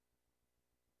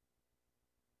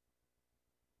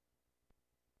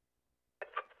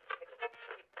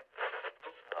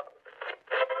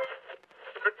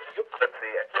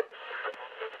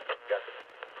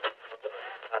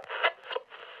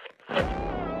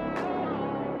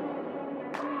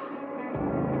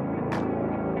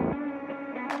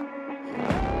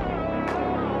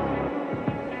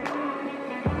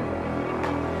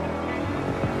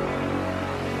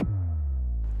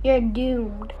You're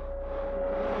doomed.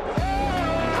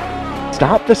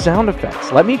 Stop the sound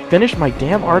effects. Let me finish my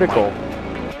damn article.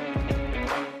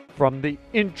 From the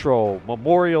Intro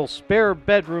Memorial Spare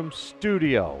Bedroom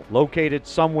Studio, located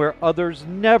somewhere others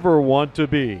never want to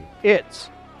be, it's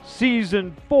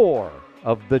Season 4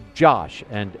 of the Josh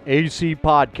and AC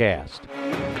Podcast.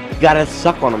 You gotta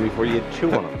suck on them before you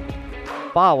chew on them.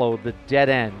 Follow The Dead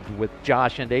End with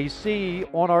Josh and AC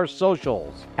on our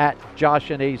socials, at Josh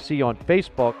and AC on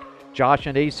Facebook, Josh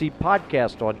and AC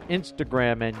Podcast on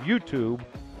Instagram and YouTube,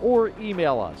 or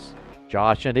email us,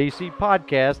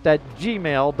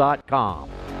 joshandacpodcast@gmail.com.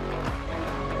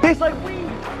 Tastes like weed.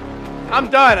 I'm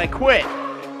done. I quit.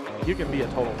 You can be a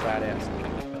total fat ass.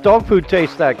 If dog food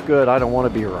tastes that good, I don't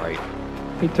want to be right.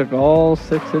 He took all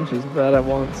 6 inches of that at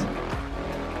once.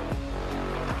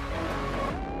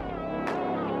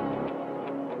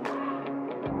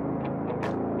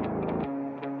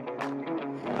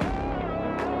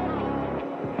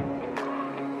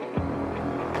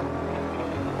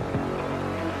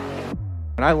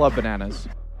 And I love bananas.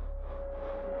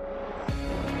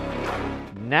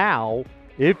 Now,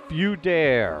 if you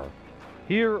dare,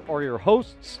 here are your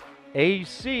hosts,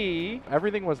 AC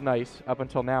Everything was nice up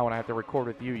until now when I have to record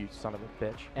with you, you son of a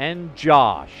bitch. and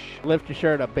Josh. Lift your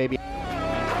shirt up, baby.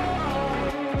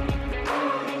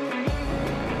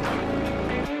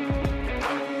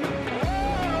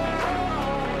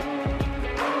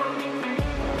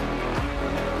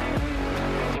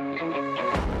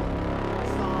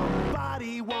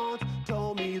 Somebody once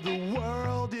told me the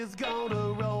world is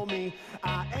gonna roll me.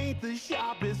 I ain't the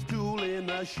sharpest tool in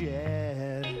the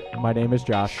shed. My name is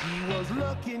Josh. She was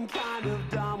looking kind of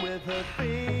dumb with her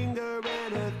finger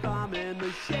and her thumb in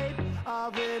the shape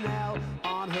of an L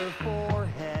on her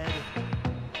forehead.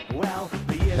 Well,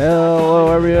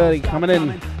 Hello, everybody, coming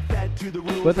in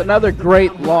with another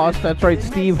great loss. That's right,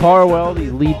 Steve Harwell, the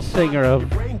lead singer of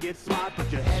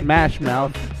Smash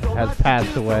Mouth, has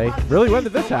passed away. Really? When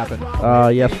did this happen?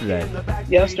 Yesterday.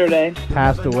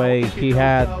 Passed away. He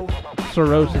had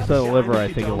cirrhosis of the liver,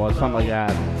 I think it was, something like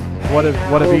that. What if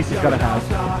he's gonna have?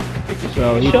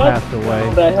 So he passed away.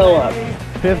 The hell up.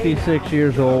 56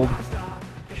 years old.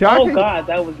 Oh, God,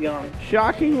 that was young.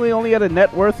 Shockingly, only had a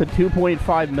net worth of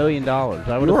 $2.5 million. I would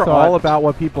You have are thought all about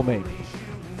what people make.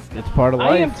 it's part of I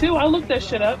life. am too. I looked that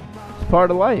shit up. It's part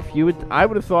of life. I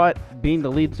would have thought, being the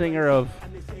lead singer of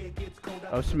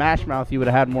Smash Mouth, you would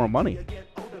have had more money.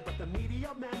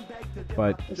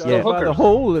 But yeah, By the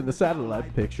hole in the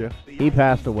satellite picture. he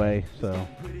passed away. So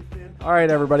All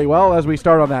right, everybody. Well, as we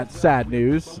start on that sad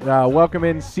news, welcome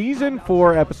in Season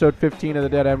 4, Episode 15 of The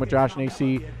Dead End with Josh and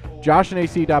AC.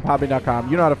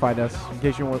 JoshandAC.podbean.com. You know how to find us, in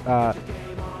case you want.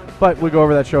 But we go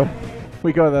over that show.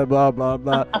 We go to the blah, blah,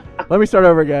 blah. Let me start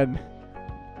over again.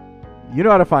 You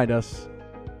know how to find us.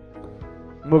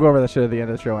 We'll go over that shit at the end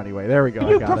of the show anyway. There we go.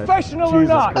 You I got professional it. or Jesus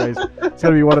not? Christ. It's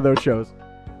going to be one of those shows.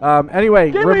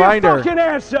 Anyway, Give reminder. me a fucking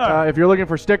answer! If you're looking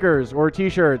for stickers or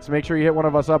T-shirts, make sure you hit one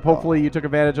of us up. Hopefully you took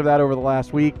advantage of that over the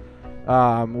last week.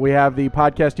 We have the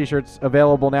podcast T-shirts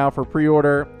available now for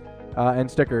pre-order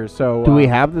and stickers. So do we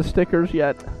have the stickers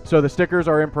yet? So the stickers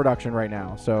are in production right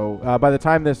now. So by the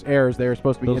time this airs, they're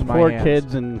supposed to be Those in my poor hands.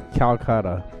 kids in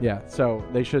Calcutta. Yeah, so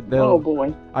they should. Oh,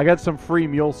 boy. I got some free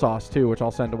mule sauce too, which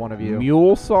I'll send to one of you.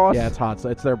 Mule sauce? Yeah, it's hot.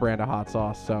 It's their brand of hot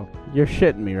sauce. So You're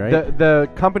shitting me, right? the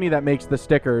company that makes the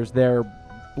stickers, their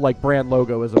brand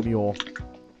logo is a mule.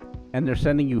 And they're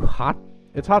sending you hot.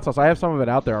 It's hot sauce. I have some of it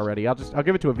out there already. I'll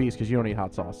give it to Avis because you don't eat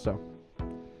hot sauce. So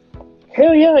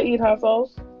Hell yeah, I eat hot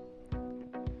sauce.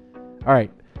 all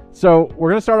right. So we're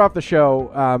gonna start off the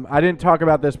show. I didn't talk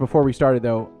about this before we started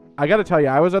though. I got to tell you,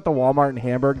 I was at the Walmart in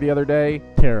Hamburg the other day.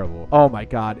 Terrible. Oh my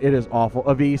God, it is awful.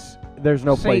 Avis, there's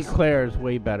no St. place. Clair is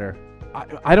way better.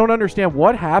 I don't understand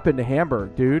what happened to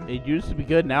Hamburg, dude. It used to be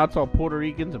good. Now it's all Puerto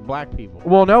Ricans and black people.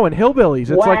 Well, no, and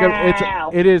hillbillies. It's Wow.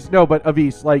 it is no, but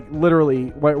Avis, literally,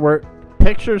 where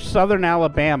Picture Southern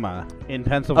Alabama in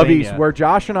Pennsylvania. Avis, where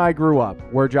Josh and I grew up.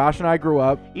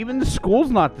 Even the school's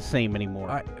not the same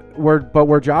anymore.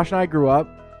 Where Josh and I grew up,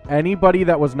 anybody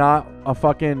that was not a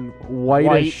fucking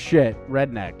white as shit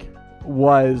redneck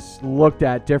was looked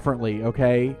at differently,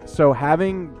 okay? So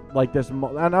having this, and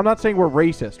I'm not saying we're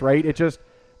racist, right? It just,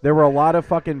 there were a lot of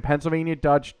fucking Pennsylvania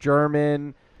Dutch,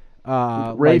 German,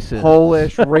 Racist.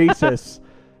 Polish racists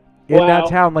in Wow. that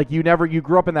town. You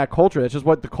grew up in that culture. That's just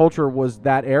what the culture was,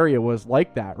 that area was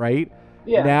like that, right?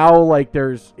 Yeah. Now,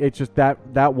 it's just that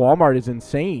Walmart is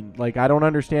insane. I don't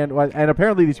understand. And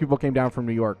apparently these people came down from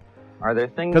New York. Are there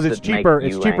things because it's that make cheaper.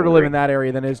 It's you cheaper to live angry? in that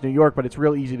area than it is New York, but it's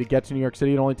real easy to get to New York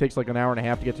City. It only takes like an hour and a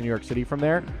half to get to New York City from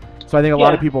there. So I think a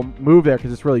lot of Yeah. people move there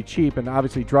because it's really cheap, and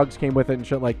obviously drugs came with it and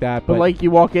shit like that. But like you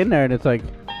walk in there and it's like,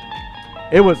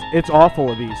 it's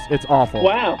awful, Elise. It's awful.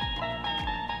 Wow.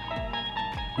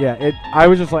 Yeah, I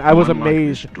was just like, I was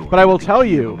amazed. But I will tell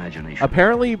you,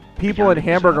 apparently people in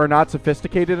Hamburg are not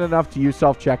sophisticated enough to use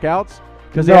self-checkouts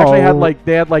because they actually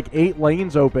had like 8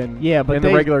 lanes open yeah, but in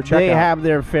the regular checkout. they have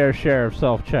their fair share of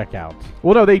self-checkouts.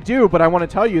 Well, no, they do, but I want to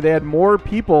tell you, they had more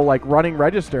people like running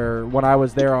register when I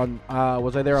was there on,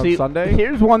 was I there on Sunday?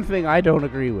 Here's one thing I don't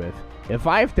agree with. If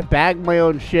I have to bag my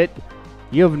own shit,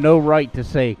 you have no right to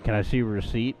say, can I see your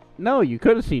receipt? No, you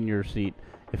could have seen your receipt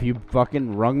if you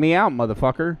fucking rung me out,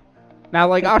 motherfucker. Now,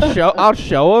 like, I'll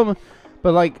show them,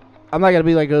 but, like, I'm not going to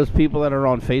be like those people that are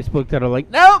on Facebook that are like,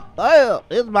 nope,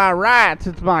 it's my rights.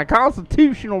 It's my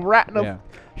constitutional right. No, Yeah.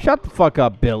 Shut the fuck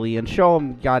up, Billy, and show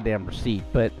them goddamn receipt.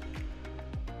 But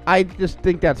I just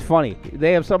think that's funny.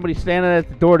 They have somebody standing at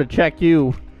the door to check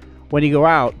you when you go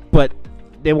out, but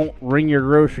they won't ring your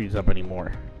groceries up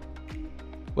anymore.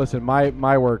 Listen,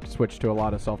 my work switched to a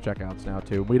lot of self-checkouts now,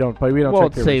 too. We don't Well,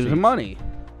 check it their saves receipts. money.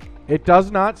 It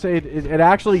does not say, it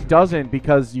actually doesn't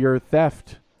because your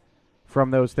theft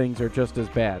from those things are just as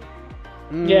bad.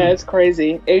 Yeah, it's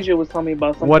crazy. Asia was telling me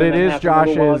about something. What it that is, happened Josh, a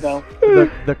little while is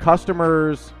ago. the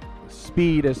customer's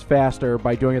speed is faster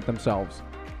by doing it themselves.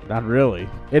 Not really.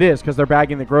 It is because they're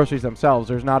bagging the groceries themselves.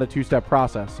 There's not a 2-step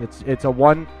process. It's a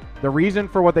one. The reason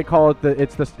for what they call it,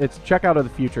 it's checkout of the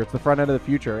future. It's the front end of the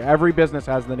future. Every business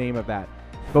has the name of that.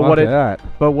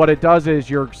 But what it does is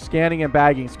you're scanning and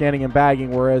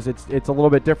bagging, whereas it's a little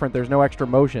bit different. There's no extra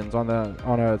motions on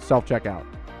a self checkout.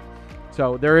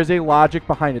 So there is a logic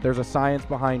behind it. There's a science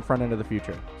behind front end of the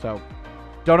future. So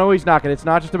don't always knock it. It's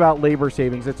not just about labor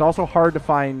savings. It's also hard to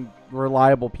find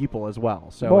reliable people as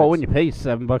well. So well, when you pay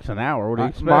 $7 an hour, what do you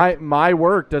expect? my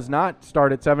work does not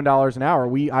start at $7 an hour.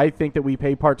 I think that we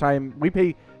pay part-time. We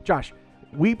pay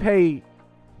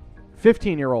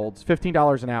 15-year-olds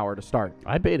 $15 an hour to start.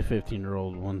 I paid a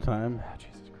 15-year-old one time. Oh,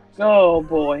 Jesus Christ. Oh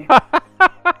boy.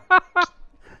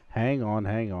 Hang on.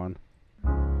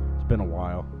 It's been a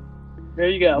while. There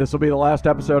you go. This will be the last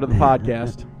episode of the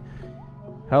podcast.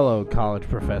 Hello, college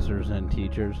professors and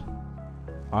teachers.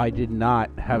 I did not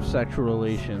have sexual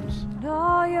relations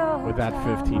with that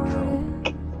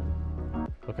 15-year-old.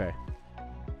 Okay.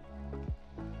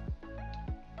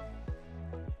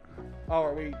 Oh,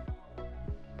 are we?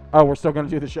 Oh, we're still going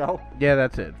to do the show? Yeah,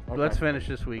 that's it. Okay. Let's finish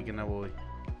this week and then we'll...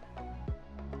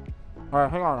 All right,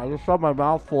 hang on. I just shoved my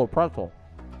mouth full of pretzel.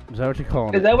 Is that what you're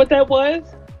calling Is it? that what that was?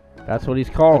 That's what he's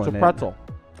calling It's a it. pretzel.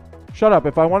 Shut up.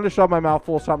 If I wanted to shove my mouth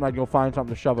full of something, I'd go find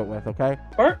something to shove it with, okay?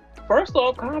 First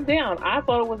off, calm down. I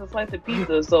thought it was a slice of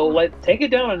pizza, so take it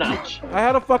down a notch. I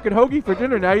had a fucking hogie for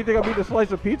dinner. Now you think I'm eating a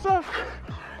slice of pizza?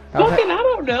 Fucking, I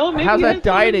don't know. Maybe how's you that had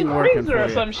some in dieting the working freezer for or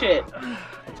you? some shit.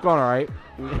 It's going all right.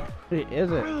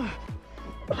 Is it?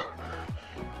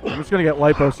 I'm just going to get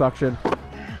liposuction.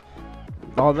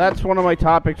 Oh, that's one of my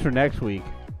topics for next week.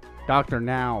 Dr.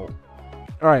 Now.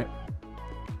 All right.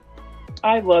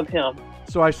 I love him.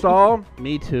 So I saw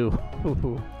Me too.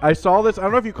 this. I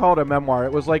don't know if you call it a memoir.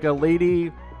 It was like a lady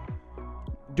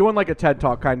doing like a TED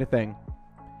Talk kind of thing.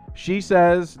 She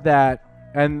says that,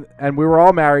 and we were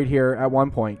all married here at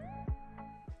one point.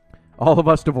 All of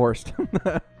us divorced.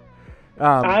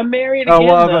 I'm married Oh, again,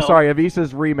 well, though. sorry.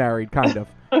 Avisa's remarried, kind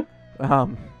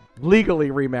of. Legally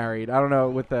remarried. I don't know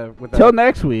with the. Till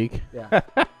next week. Yeah.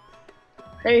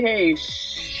 Hey,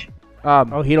 shh.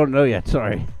 Oh, he don't know yet.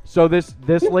 Sorry. So this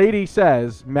lady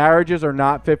says marriages are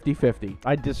not 50-50.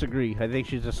 I disagree. I think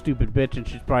she's a stupid bitch and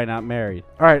she's probably not married.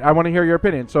 All right, I want to hear your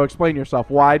opinion. So explain yourself.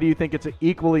 Why do you think it's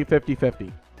equally 50-50?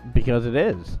 Because it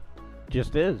is.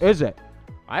 Just is. Is it?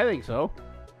 I think so.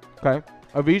 Okay.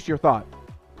 Avis, your thought.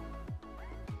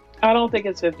 I don't think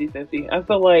it's 50-50. I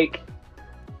feel like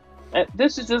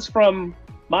this is just from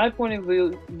my point of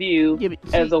view Yeah,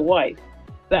 but as see- a wife.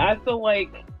 That I feel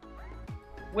like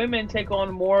women take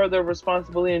on more of their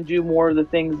responsibility and do more of the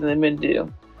things than men do.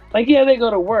 Like, yeah, they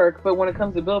go to work, but when it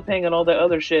comes to bill paying and all that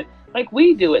other shit, like,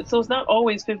 we do it. So it's not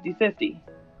always 50-50.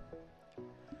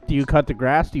 Do you cut the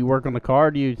grass? Do you work on the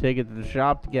car? Do you take it to the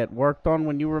shop to get worked on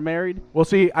when you were married? Well,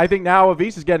 see, I think now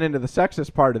Avis is getting into the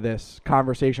sexist part of this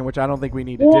conversation, which I don't think we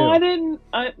need to Well, do.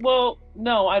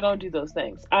 no, I don't do those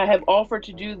things. I have offered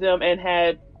to do them and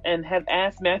have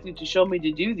asked Matthew to show me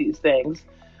to do these things,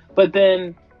 but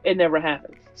then it never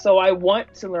happens. So I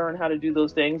want to learn how to do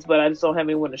those things, but I just don't have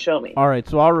anyone to show me. All right,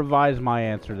 so I'll revise my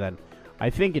answer then. I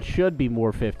think it should be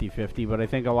more 50-50, but I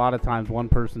think a lot of times one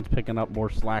person's picking up more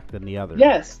slack than the other.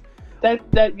 Yes.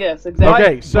 Yes, exactly.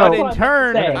 Okay, so- but That's in what I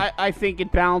turn, meant to say. I think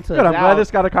it balances Good. I'm glad out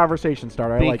this got a conversation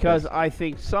started. I because like this. I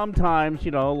think sometimes,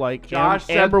 like Josh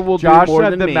said, Amber will Josh do more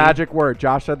said than the me. magic word.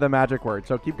 Josh said the magic word.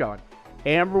 So keep going.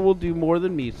 Amber will do more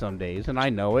than me some days, and I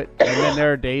know it. And then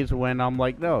there are days when I'm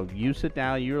like, no, you sit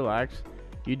down, you relax.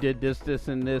 You did this,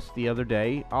 and this the other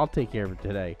day. I'll take care of it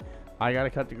today. I got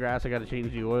to cut the grass. I got to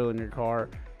change the oil in your car.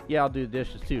 Yeah, I'll do the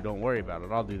dishes too. Don't worry about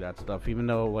it. I'll do that stuff. Even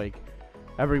though,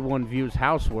 everyone views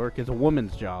housework as a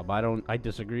woman's job. I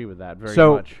disagree with that very much.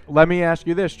 So let me ask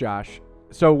you this, Josh.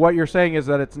 So what you're saying is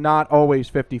that it's not always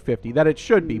 50-50. That it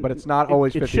should be, but it's not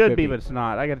always 50-50. It should be, but it's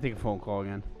not. I got to take a phone call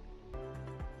again.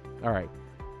 All right.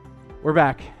 We're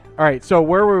back. All right. So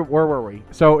where were we?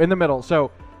 So in the middle.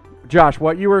 So, Josh,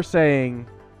 what you were saying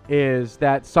is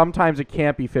that sometimes it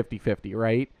can't be 50-50,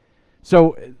 right?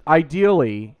 So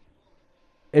ideally,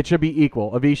 it should be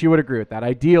equal. Avish, you would agree with that.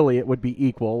 Ideally, it would be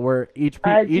equal, where each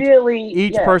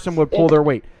Yes. person would pull their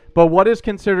weight. But what is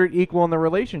considered equal in the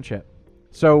relationship?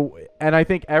 So, and I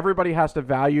think everybody has to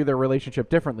value their relationship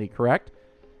differently, correct?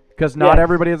 Because not Yes.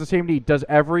 everybody has the same need. Does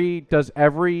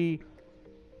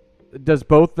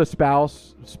both the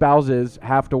spouses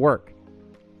have to work?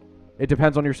 It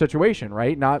depends on your situation,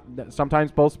 right?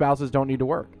 Sometimes both spouses don't need to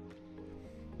work.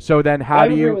 So then I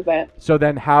agree with that. So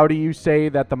then how do you say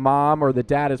that the mom or the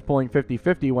dad is pulling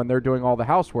 50-50 when they're doing all the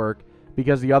housework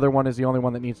because the other one is the only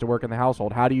one that needs to work in the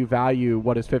household? How do you value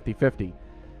what is 50-50?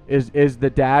 Is the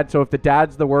dad, so if the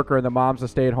dad's the worker and the mom's the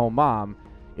stay-at-home mom,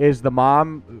 is the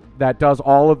mom that does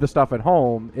all of the stuff at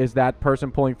home, is that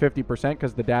person pulling 50%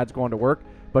 because the dad's going to work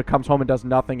but comes home and does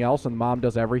nothing else and mom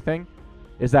does everything?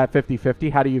 Is that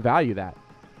 50-50? How do you value that?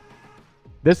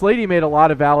 This lady made a lot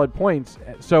of valid points.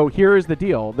 So here is the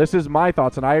deal. This is my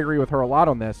thoughts, and I agree with her a lot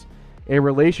on this. A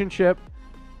relationship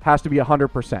has to be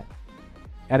 100%.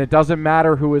 And it doesn't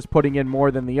matter who is putting in more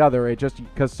than the other. It just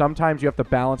because sometimes you have to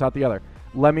balance out the other.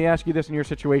 Let me ask you this in your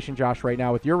situation, Josh, right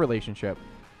now with your relationship.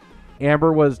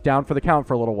 Amber was down for the count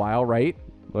for a little while, right?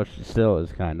 Well, she still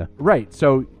is, kind of. Right.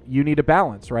 So you need a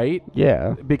balance, right?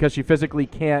 Yeah. Because she physically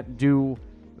can't do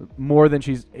more than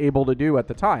she's able to do at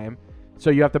the time. So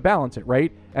you have to balance it,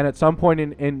 right? And at some point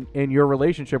in your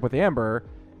relationship with Amber,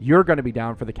 you're going to be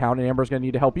down for the count and Amber's going to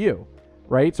need to help you,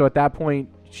 right? So at that point,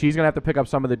 she's going to have to pick up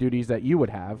some of the duties that you would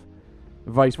have,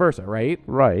 vice versa, right?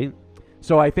 Right.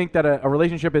 So I think that a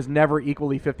relationship is never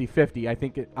equally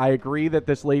 50-50. I agree that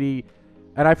this lady,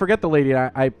 and I forget the lady,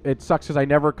 and it sucks because I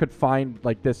never could find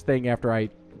this thing after I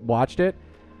watched it,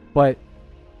 but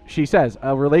she says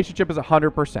a relationship is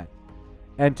 100%.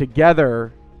 And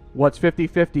together, what's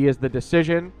 50-50 is the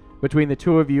decision between the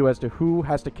two of you as to who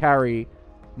has to carry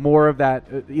more of that,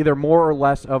 either more or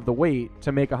less of the weight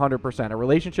to make 100%. A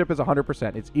relationship is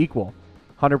 100%. It's equal,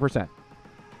 100%.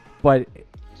 But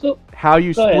So how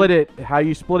you go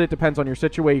split it depends on your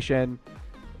situation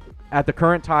at the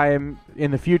current time,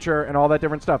 in the future, and all that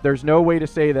different stuff. There's no way to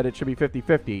say that it should be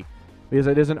 50-50 because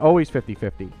it isn't always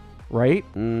 50-50, right?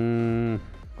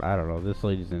 I don't know. This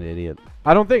lady's an idiot.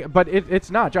 I don't think, but it's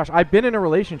not, Josh. I've been in a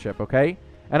relationship, okay?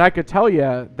 And I could tell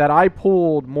you that I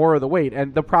pulled more of the weight.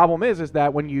 And the problem is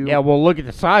that when you... Yeah, well, look at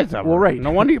the size of her. Well, right.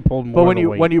 No wonder you pulled more But when of the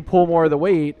weight. when you pull more of the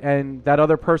weight and that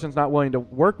other person's not willing to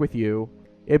work with you,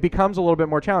 it becomes a little bit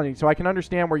more challenging. So I can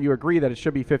understand where you agree that it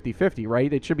should be 50-50,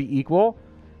 right? It should be equal.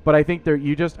 But I think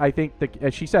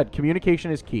as she said,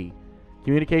 communication is key.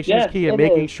 Communication is key, and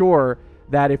making sure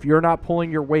that if you're not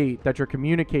pulling your weight, that you're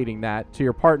communicating that to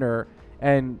your partner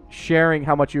and sharing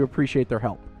how much you appreciate their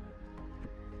help.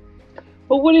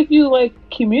 But what if you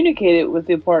communicate it with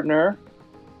your partner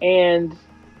and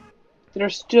they're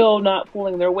still not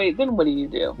pulling their weight? Then what do you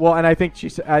do? Well, and I think you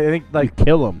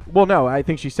kill them. Well, no, I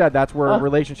think she said that's where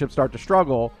relationships start to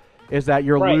struggle, is that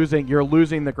you're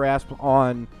losing the grasp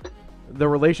on the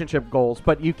relationship goals.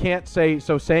 But you can't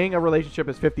saying a relationship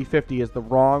is 50-50 is the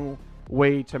wrong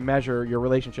way to measure your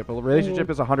relationship. A relationship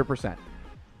is 100%.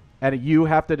 And you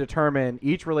have to determine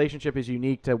each relationship is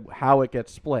unique to how it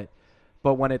gets split.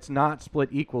 But when it's not split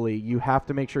equally, you have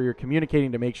to make sure you're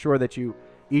communicating to make sure that you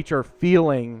each are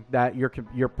feeling that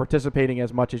you're participating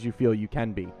as much as you feel you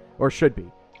can be or should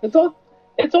be.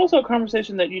 It's also a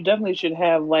conversation that you definitely should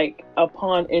have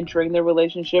upon entering the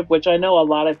relationship, which I know a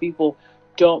lot of people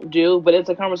don't do, but it's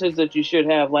a conversation that you should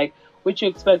have. What you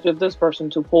expect of this person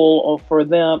to pull or for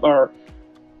them, or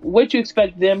what you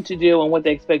expect them to do and what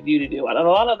they expect you to do. And a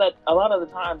lot of the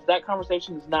times that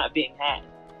conversation is not being had.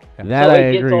 That so I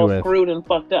it gets agree all with. screwed and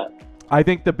fucked up. I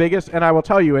think the biggest, and I will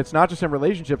tell you, it's not just in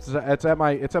relationships, it's at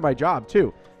my job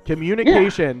too.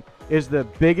 Communication is the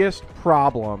biggest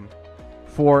problem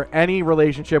for any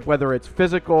relationship, whether it's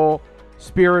physical,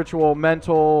 spiritual,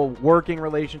 mental, working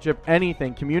relationship,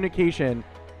 anything, communication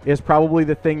is probably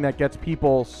the thing that gets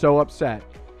people so upset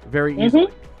very easily.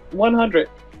 100.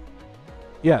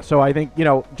 Yeah, so I think,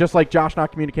 just like Josh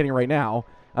not communicating right now,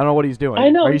 I don't know what he's doing. I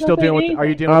know. Are you still dealing with? Are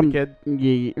you dealing with the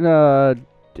kid?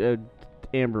 Yeah,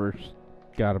 Amber's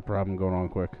got a problem going on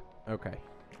quick. Okay.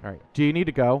 All right. Do you need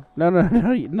to go? No,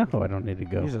 I don't need to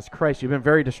go. Jesus Christ, you've been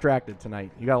very distracted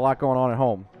tonight. You got a lot going on at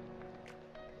home.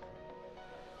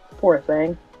 Poor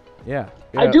thing. Yeah.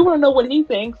 I do want to know what he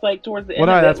thinks, like, towards the end Well,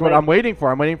 of no, it. that's what I'm waiting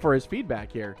for. I'm waiting for his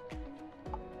feedback here.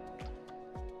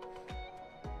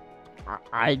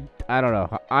 I don't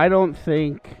know. I don't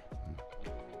think.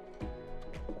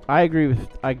 I agree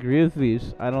with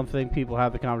these. I don't think people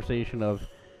have the conversation of,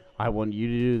 I want you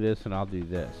to do this and I'll do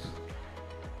this.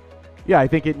 Yeah, I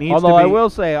think it needs Although to be. I will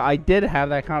say I did have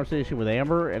that conversation with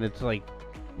Amber, and it's like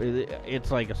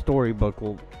a storybook.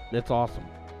 It's awesome.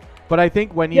 But I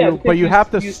think when Yeah, but you have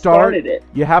to you start. started it.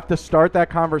 You have to start that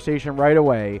conversation right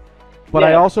away. But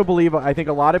I also believe I think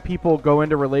a lot of people go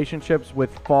into relationships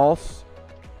with false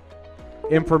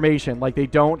information. Like they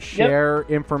don't share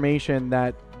information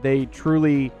that they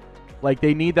truly like.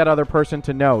 They need that other person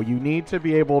to know. You need to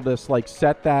be able to like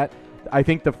set that. I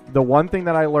think the one thing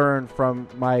that I learned from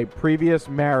my previous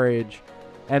marriage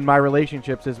and my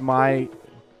relationships is my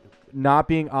not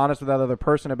being honest with that other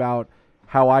person about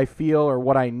how I feel or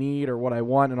what I need or what I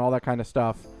want and all that kind of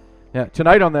stuff. Yeah,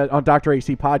 tonight on Dr.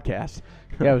 AC podcast.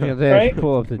 Yeah, I was gonna say Right?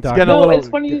 pull up the It's document. getting a little- it's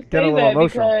funny you get a say little that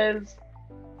emotional. because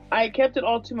I kept it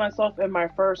all to myself in my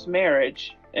first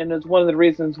marriage, and it's one of the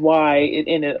reasons why it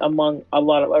ended, among a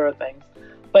lot of other things.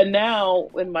 But now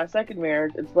in my second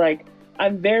marriage, it's like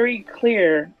I'm very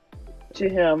clear to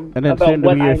him And then about soon to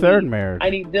what be your I third need. marriage. I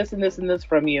need this and this and this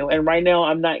from you, and right now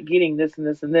I'm not getting this and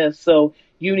this and this. So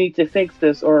you need to fix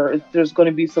this, or there's going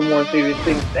to be some more serious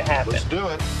things to happen. Let's do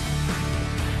it.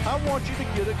 I want you to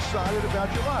get excited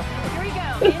about your life. Here we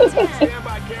go. In 10. Stand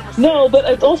by camera. No, but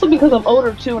it's also because I'm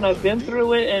older too, and I've been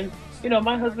through it. And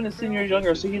my husband is 10 years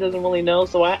younger, so he doesn't really know.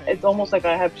 So it's almost like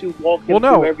I have to walk him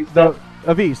through every step.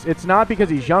 Avis, it's not because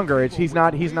he's younger. It's he's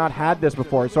not had this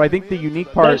before. So I think the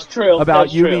unique part That's true. about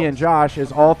That's you, true. me, and Josh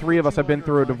is all three of us have been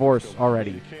through a divorce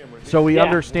already. So we Yeah.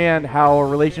 understand how a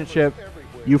relationship,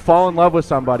 you fall in love with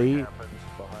somebody,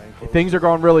 things are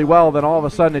going really well, then all of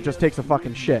a sudden it just takes a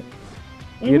fucking shit.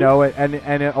 You know,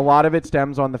 and a lot of it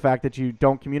stems on the fact that you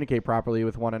don't communicate properly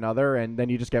with one another, and then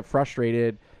you just get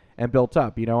frustrated and built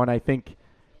up, and I think,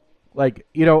 like,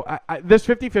 this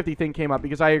 50-50 thing came up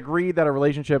because I agree that a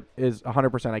relationship is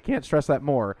 100%. I can't stress that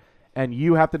more, and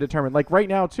you have to determine, like right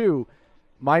now too,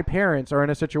 my parents are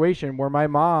in a situation where my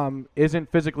mom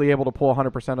isn't physically able to pull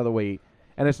 100% of the weight,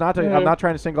 and it's not I'm not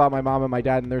trying to single out my mom and my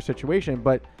dad in their situation,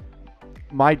 but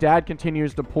my dad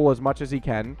continues to pull as much as he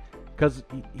can, because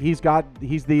he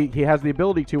has the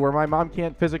ability to, where my mom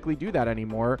can't physically do that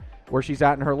anymore where she's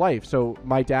at in her life. So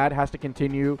my dad has to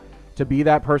continue to be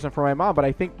that person for my mom. But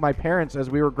I think my parents, as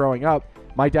we were growing up,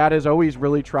 my dad has always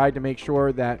really tried to make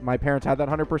sure that my parents had that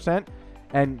 100%.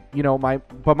 And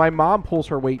but my mom pulls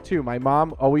her weight too. My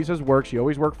mom always has worked. She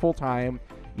always worked full time.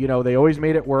 They always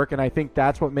made it work. And I think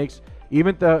that's what makes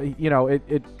even I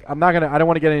don't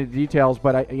want to get into details,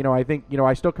 but I think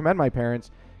I still commend my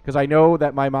parents, because I know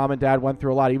that my mom and dad went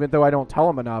through a lot, even though I don't tell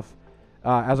them enough.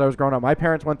 As I was growing up, my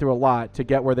parents went through a lot to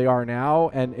get where they are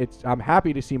now, and I'm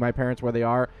happy to see my parents where they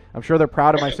are. I'm sure they're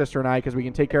proud of my sister and I, because we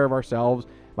can take care of ourselves.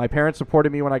 My parents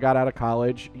supported me when I got out of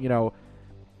college,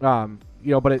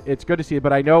 but it's good to see it.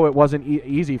 But I know it wasn't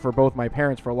easy for both my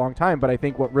parents for a long time. But I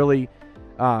think what really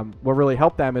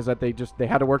helped them is that they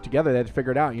had to work together. They had to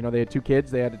figure it out. They had 2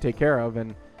 kids they had to take care of,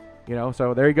 and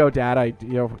so there you go, Dad.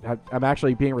 I'm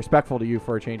actually being respectful to you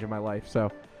for a change in my life.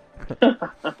 So,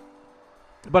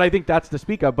 but I think that's to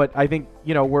speak of. But I think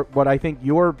what I think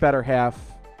your better half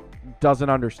doesn't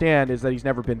understand is that he's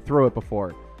never been through it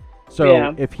before.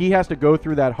 So if he has to go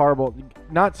through that horrible,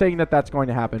 not saying that that's going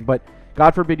to happen, but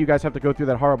God forbid you guys have to go through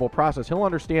that horrible process, he'll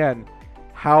understand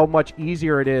how much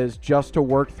easier it is just to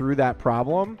work through that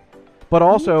problem. But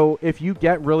also, if you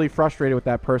get really frustrated with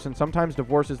that person, sometimes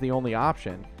divorce is the only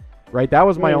option. Right, that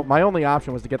was my only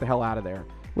option, was to get the hell out of there.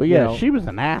 Well, yeah, she was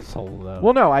an asshole, though.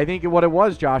 Well, no, I think what it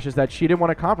was, Josh, is that she didn't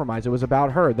want to compromise. It was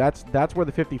about her. That's where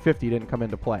the 50-50 didn't come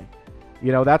into play.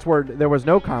 That's where there was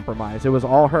no compromise. It was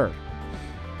all her.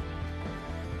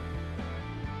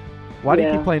 Why do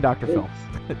you keep playing Dr. Phil?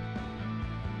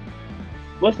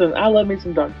 Listen, I love me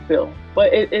some Dr. Phil,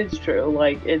 but it's true.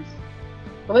 Like,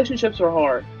 relationships are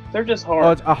hard. They're just hard.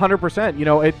 Oh, it's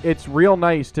 100%. It's real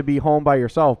nice to be home by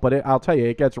yourself, but I'll tell you,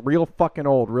 it gets real fucking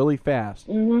old really fast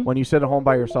when you sit at home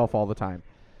by yourself all the time.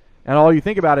 And all you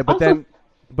think about it, but also, then...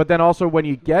 But then also when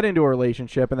you get into a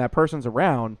relationship and that person's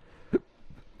around,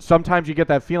 sometimes you get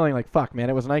that feeling like, fuck, man,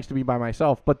 it was nice to be by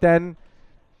myself. But then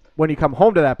when you come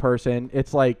home to that person,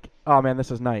 it's like, oh, man,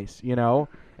 this is nice, you know?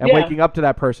 And waking up to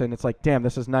that person, it's like, damn,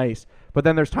 this is nice. But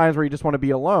then there's times where you just want to be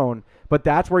alone. But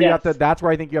that's where you have to. That's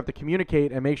where I think you have to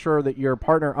communicate and make sure that your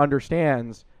partner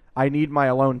understands. I need my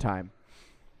alone time.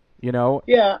 You know.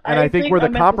 Yeah. And I think where the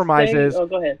compromise is. Oh,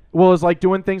 go ahead. Well, is like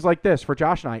doing things like this for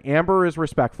Josh and I. Amber is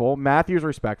respectful. Matthew's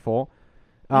respectful.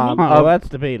 That's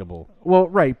debatable. Well,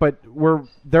 right, but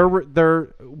they're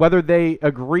whether they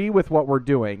agree with what we're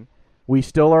doing, we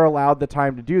still are allowed the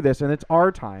time to do this, and it's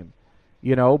our time.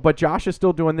 You know, but Josh is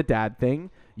still doing the dad thing.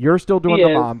 You're still doing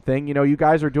the mom thing. You know, you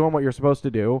guys are doing what you're supposed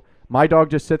to do. My dog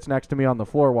just sits next to me on the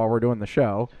floor while we're doing the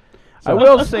show. So. I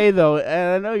will say, though, and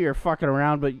I know you're fucking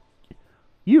around, but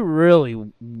you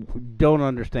really don't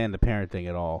understand the parent thing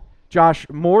at all. Josh,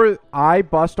 I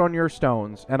bust on your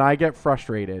stones, and I get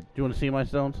frustrated. Do you want to see my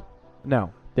stones?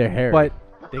 No. They're hairy. But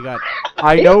they got.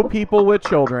 I know people with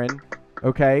children,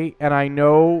 okay? And I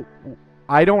know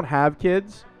I don't have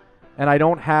kids, and I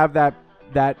don't have that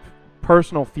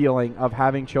personal feeling of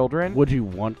having children. Would you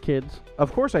want kids?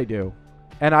 Of course I do.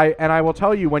 And I will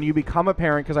tell you, when you become a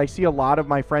parent, because I see a lot of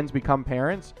my friends become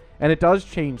parents, and it does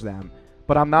change them,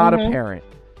 but I'm not a parent.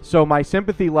 So my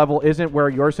sympathy level isn't where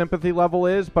your sympathy level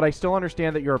is, but I still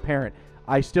understand that you're a parent.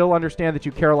 I still understand that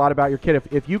you care a lot about your kid.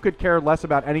 If you could care less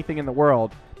about anything in the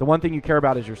world, the one thing you care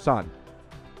about is your son.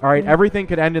 All right, everything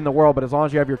could end in the world, but as long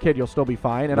as you have your kid, you'll still be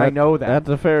fine, and I know that. That's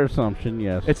a fair assumption,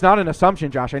 yes. It's not an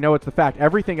assumption, Josh. I know it's the fact.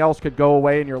 Everything else could go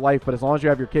away in your life, but as long as you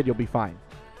have your kid, you'll be fine.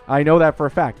 I know that for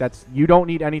a fact. You don't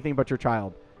need anything but your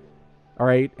child. All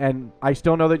right, and I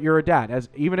still know that you're a dad.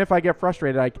 Even if I get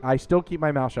frustrated, I still keep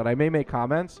my mouth shut. I may make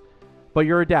comments, but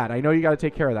you're a dad. I know you got to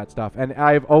take care of that stuff, and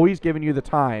I've always given you the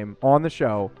time on the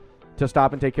show to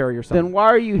stop and take care of your son. Then why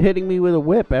are you hitting me with a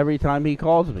whip every time he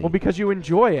calls me? Well, because you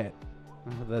enjoy it.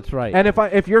 That's right. And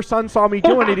if your son saw me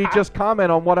doing it, he'd just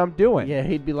comment on what I'm doing. Yeah,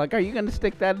 he'd be like, are you going to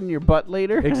stick that in your butt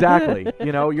later? Exactly.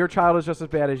 You know, your child is just as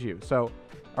bad as you. So,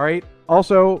 all right.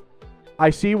 Also,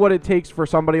 I see what it takes for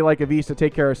somebody like Avise to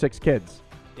take care of 6 kids.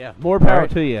 Yeah, more power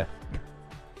to you.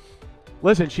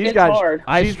 Listen, It's hard.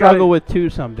 I struggle with 2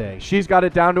 someday. She's got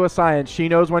it down to a science. She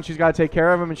knows when she's got to take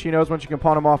care of them, and she knows when she can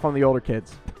pawn them off on the older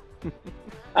kids.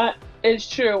 It's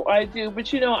true. I do.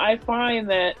 But, I find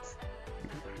that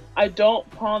I don't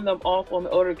pawn them off on the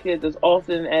older kids as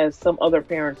often as some other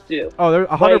parents do. Oh,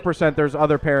 100%. There's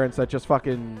other parents that just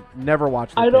fucking never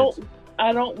watch their kids.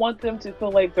 I don't want them to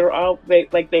feel like they're out,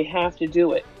 like they have to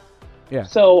do it. Yeah.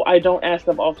 So I don't ask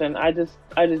them often. I just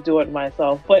do it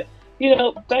myself. But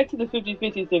back to the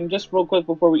 50-50 thing, just real quick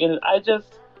before we end it.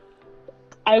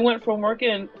 I went from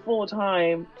working full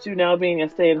time to now being a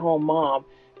stay-at-home mom,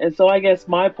 and so I guess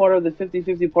my part of the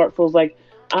 50-50 part feels like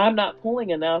I'm not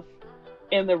pulling enough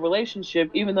in the relationship,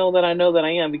 even though that I know that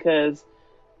I am, because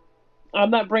I'm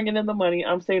not bringing in the money.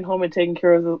 I'm staying home and taking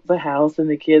care of the house and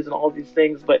the kids and all these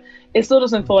things, but it still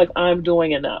doesn't feel like I'm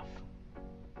doing enough.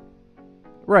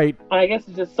 Right. I guess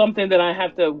it's just something that I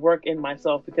have to work in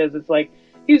myself, because it's like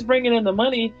he's bringing in the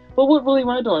money, but what really am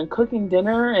I doing? Cooking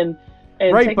dinner and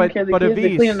taking care of the kids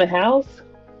and cleaning the house?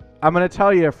 I'm going to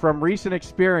tell you from recent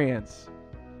experience,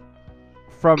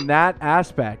 from that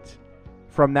aspect,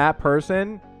 from that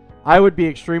person, I would be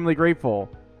extremely grateful.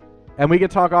 And we could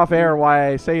talk off air why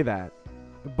I say that.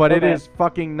 But It is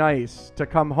fucking nice to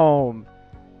come home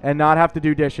and not have to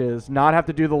do dishes, not have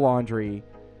to do the laundry.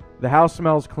 The house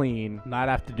smells clean. Not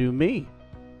have to do me.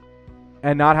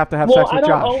 And not have to have sex with Josh.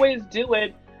 I don't always do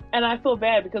it, and I feel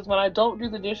bad because when I don't do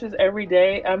the dishes every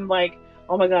day, I'm like,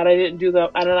 oh my God, I didn't do that.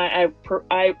 And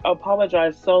I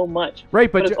apologize so much.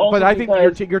 Right, but I think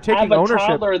you're taking ownership. I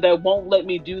have a toddler that won't let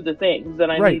me do the things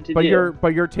that I need to do.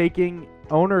 But you're taking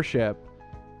ownership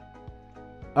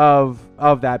of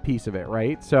that piece of it,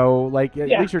 right? So at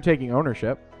least you're taking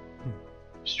ownership.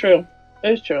 It's true.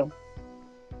 It's true.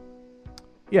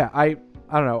 Yeah, I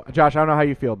don't know, Josh. I don't know how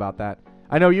you feel about that.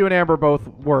 I know you and Amber both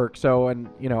work, so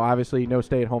obviously no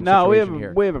stay-at-home situation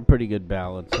here. We have a pretty good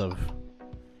balance of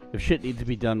if shit needs to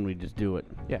be done, we just do it.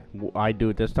 Yeah, I do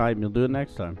it this time, you'll do it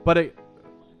next time. But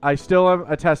I still am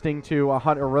attesting to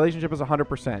a relationship is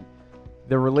 100%.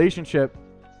 The relationship,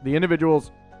 the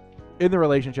individuals in the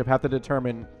relationship have to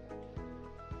determine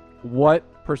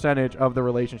what percentage of the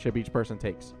relationship each person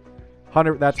takes.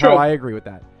 100. That's True. How I agree with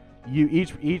that.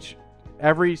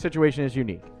 Every situation is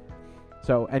unique.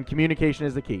 So, and communication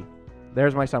is the key.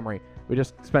 There's my summary. We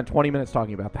just spent 20 minutes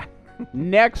talking about that.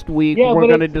 Next week, we're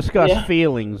going to discuss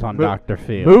feelings on Dr.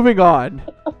 Phil. Moving on,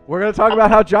 we're going to talk about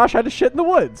how Josh had to shit in the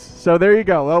woods. So there you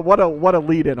go. Well, what a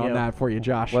lead-in on that for you,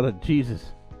 Josh.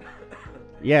 Jesus.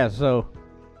 Yeah, so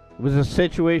it was a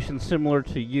situation similar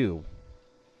to you.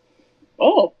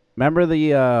 Oh. Remember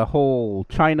the whole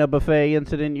China buffet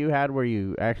incident you had where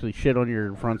you actually shit on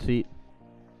your front seat?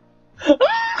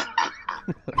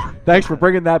 Thanks for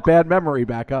bringing that bad memory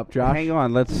back up, Josh. Hang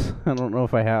on, I don't know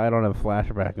if I don't have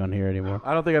flashback on here anymore.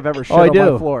 I don't think I've ever shit I on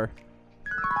do. my floor.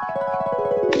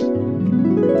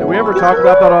 Did we ever talk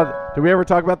about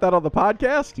that on the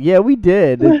podcast? Yeah, we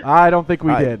did. I don't think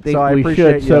we did. Think So I we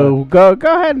appreciate should. you. So go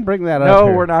ahead and bring that up. No,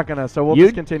 here. we're not gonna. So we'll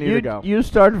just continue to go. You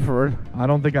started for. I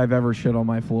don't think I've ever shit on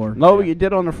my floor. No, you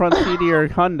did on the front seat of your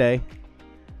Hyundai.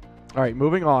 All right,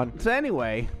 moving on. So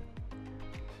anyway,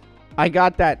 I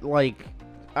got that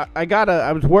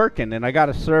I was working and I got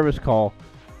a service call.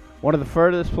 One of the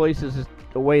furthest places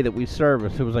away that we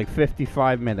service. It was like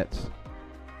 55 minutes.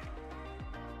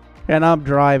 And I'm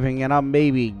driving and I'm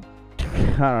maybe, I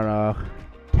don't know,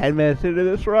 10 minutes into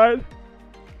this ride.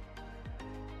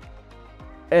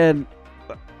 And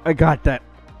I got that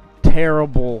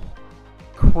terrible,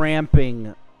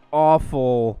 cramping,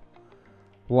 awful,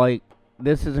 like,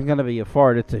 this isn't going to be a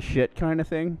fart, it's a shit kind of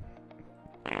thing.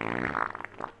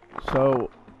 So,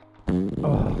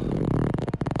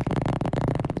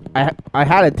 I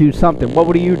had to do something. What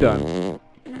would have you done?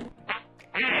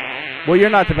 Well,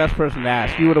 you're not the best person to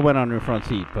ask. You would have went on your front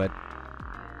seat, but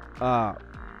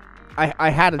I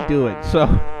had to do it. So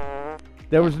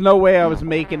there was no way I was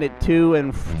making it to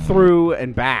and through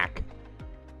and back.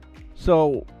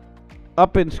 So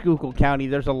up in Schuylkill County,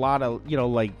 there's a lot of,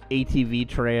 like ATV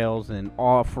trails and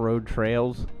off-road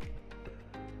trails.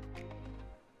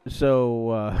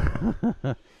 So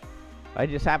I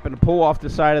just happened to pull off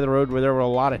the side of the road where there were a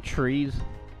lot of trees.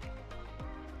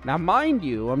 Now, mind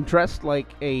you, I'm dressed like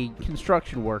a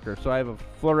construction worker, so I have a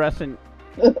fluorescent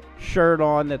shirt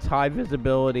on that's high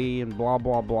visibility and blah,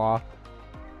 blah, blah.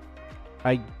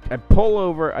 I pull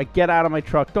over, I get out of my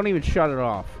truck, don't even shut it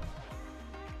off.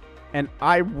 And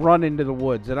I run into the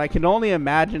woods, and I can only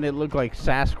imagine it looked like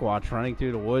Sasquatch running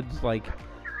through the woods. Like,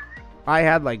 I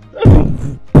had like...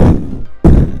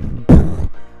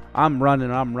 I'm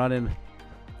running.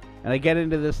 And I get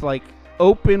into this, like,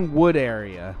 open wood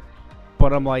area.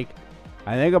 But I'm like,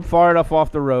 I think I'm far enough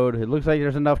off the road. It looks like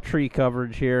there's enough tree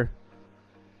coverage here.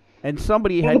 And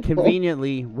somebody had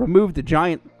conveniently removed a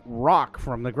giant rock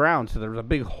from the ground, so there was a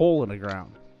big hole in the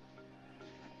ground.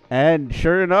 And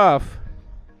sure enough,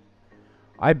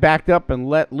 I backed up and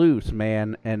let loose,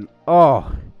 man. And,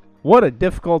 oh, what a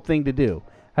difficult thing to do.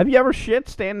 Have you ever shit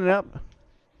standing up?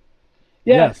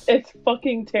 Yes, it's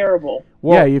fucking terrible.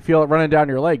 Well, yeah, you feel it running down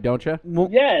your leg, don't you? Well,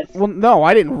 yes. Well, no,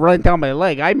 I didn't run it down my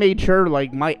leg. I made sure,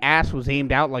 like, my ass was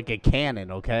aimed out like a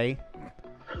cannon, okay?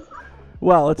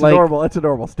 Well, it's like, a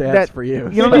normal stance for you.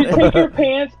 Did you take your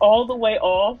pants all the way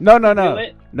off? No.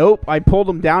 Nope, I pulled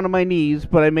them down to my knees,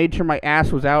 but I made sure my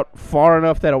ass was out far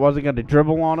enough that I wasn't going to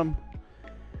dribble on them.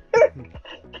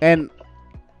 And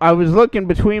I was looking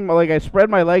between, I spread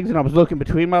my legs and I was looking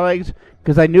between my legs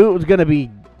because I knew it was going to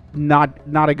be not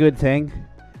a good thing.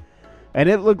 And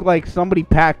it looked like somebody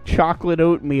packed chocolate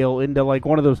oatmeal into like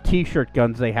one of those t-shirt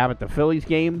guns they have at the Phillies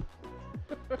game.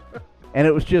 And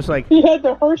it was just like he had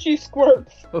the Hershey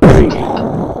squirts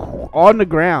on the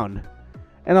ground.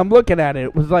 And I'm looking at it.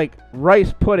 It was like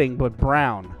rice pudding but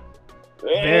brown.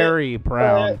 Very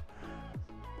brown.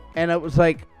 And it was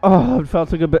like, oh, it felt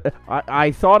so good. But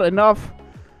I thought enough.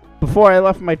 Before I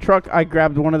left my truck, I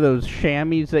grabbed one of those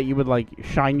chamois that you would, like,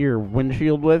 shine your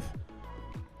windshield with.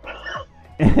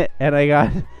 And I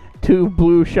got 2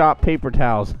 blue shop paper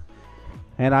towels.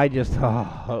 And I just,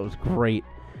 oh, it was great.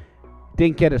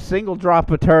 Didn't get a single drop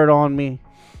of turd on me.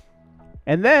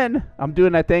 And then, I'm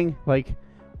doing that thing, like,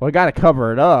 well, I got to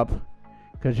cover it up.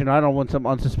 Because, I don't want some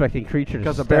unsuspecting creature to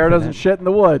because a bear doesn't shit in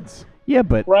the woods. Yeah,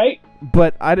 but... Right?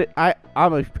 But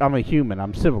I'm a human.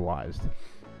 I'm civilized.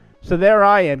 So there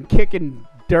I am, kicking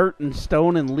dirt and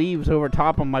stone and leaves over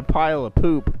top of my pile of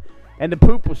poop. And the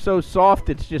poop was so soft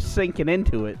it's just sinking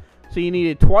into it. So you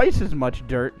needed twice as much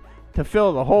dirt to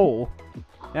fill the hole.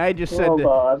 And I just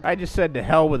said to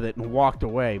hell with it and walked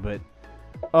away. But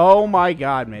oh my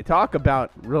God, man, talk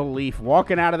about relief.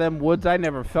 Walking out of them woods, I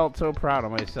never felt so proud of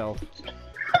myself.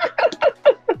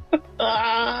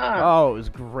 Oh, it was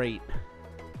great.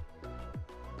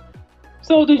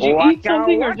 So did you eat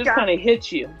something or just kind of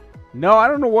hit you? No, I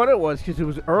don't know what it was because it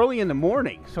was early in the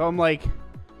morning. So I'm like,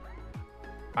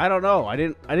 I don't know. I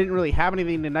didn't really have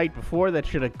anything the night before that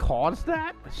should have caused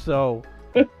that. So,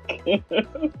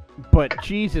 but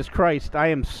Jesus Christ, I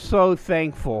am so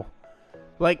thankful.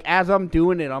 Like as I'm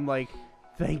doing it, I'm like,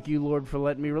 thank you, Lord, for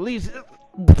letting me release it.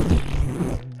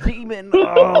 Demon.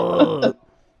 Oh, it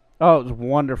was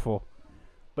wonderful.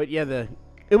 But yeah,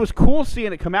 it was cool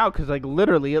seeing it come out because like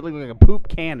literally it looked like a poop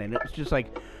cannon. It was just like,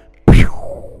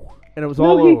 pew, and it was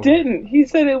all No, he over. didn't. He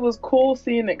said it was cool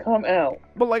seeing it come out.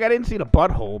 But like I didn't see the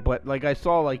butthole, but like I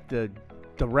saw like the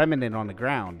remnant on the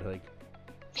ground. Like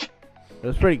it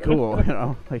was pretty cool, you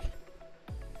know. Like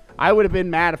I would have been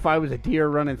mad if I was a deer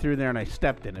running through there and I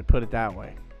stepped in it. Put it that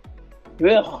way.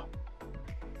 Ugh.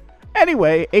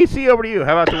 Anyway, AC, over to you.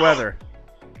 How about the weather?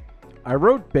 I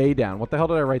wrote Bay down. What the hell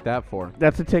did I write that for?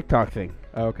 That's a TikTok thing.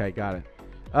 Okay, got it.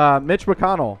 Mitch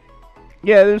McConnell.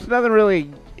 Yeah, there's nothing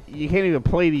really. You can't even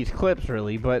play these clips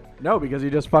really, but No, because he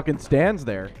just fucking stands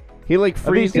there. he like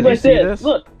freezes. Did He's you like see this. this?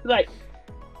 Look, like,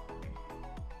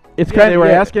 It's Yeah, kind they of were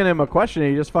asking him a question,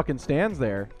 and he just fucking stands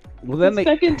there. Well, the then they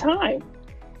second time.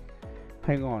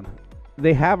 hang on.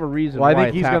 They have a reason Well, I why think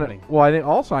it's he's happening. gonna. Well, I think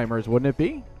Alzheimer's, wouldn't it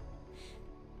be?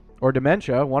 Or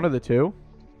dementia, one of the two.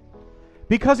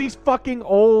 Because he's fucking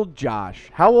old, Josh.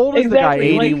 How old is Exactly.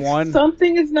 the guy? Like, 81?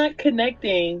 something is not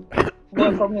connecting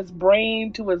from his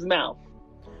brain to his mouth.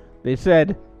 They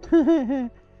said. So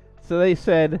they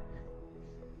said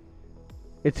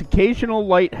it's occasional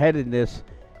lightheadedness,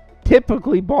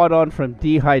 typically brought on from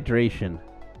dehydration,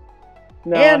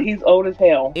 No, And- he's old as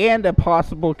hell. and a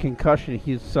possible concussion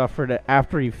he suffered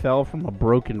after he fell from a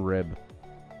broken rib.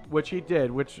 Which he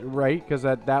did, right? Because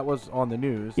that was on the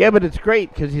news. Yeah, but it's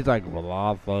great because he's like, well,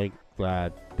 I think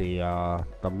that the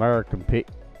American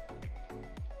people.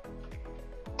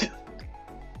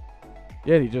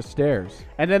 Yeah, he just stares.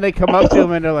 And then they come up to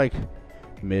him and they're like,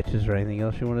 Mitch, is there anything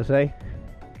else you want to say?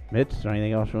 Mitch, is there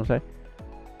anything else you want to say?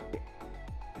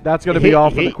 That's going to be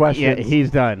all for the Yeah, questions. he's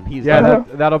done. He's Yeah, done.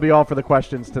 that'll be all for the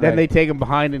questions today. Then they take him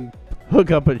behind and hook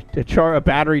up a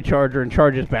battery charger and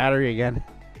charge his battery again.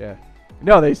 Yeah.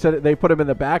 No, they said they put him in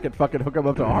the back and fucking hook him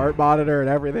up to a heart monitor and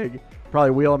everything. Probably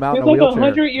wheel him out He's in a like wheelchair.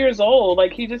 100 years old.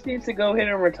 Like, he just needs to go ahead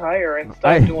and retire and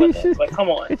stop doing this. Like, come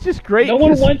on. It's just great. No one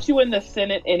 'cause, wants you in the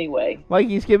Senate anyway. like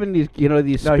he's giving these, these No,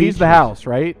 speeches. he's the House,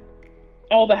 right?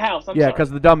 Oh, the House. I'm Yeah, sorry. because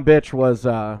the dumb bitch was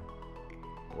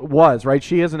right.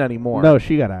 She isn't anymore. No,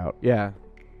 she got out. Yeah.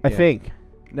 I Yeah. think.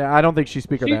 No, I don't think she's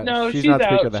speaker. She- of the, no, she's she's not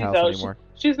speaker out. of the She's House out. anymore.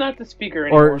 She's not the speaker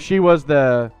anymore. Or she was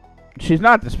the. She's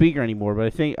not the speaker anymore,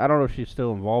 but I don't know if she's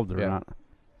still involved or Yeah. not.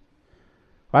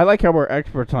 I like how we're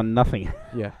experts on nothing.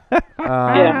 Yeah.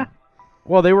 Yeah.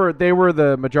 Well, they were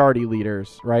the majority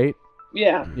leaders, right?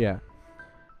 Yeah. Yeah.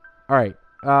 All right.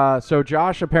 So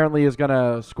Josh apparently is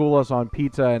gonna school us on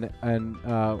pizza and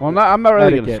Well, I'm not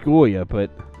really going to etiquette. school you, but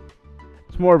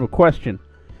it's more of a question.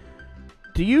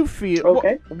 Do you feel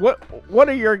Okay. What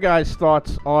are your guys'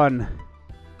 thoughts on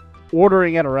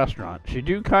ordering at a restaurant? Should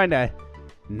you kind of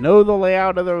know the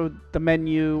layout of the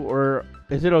menu, or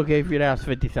is it okay if you'd ask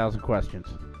 50,000 questions?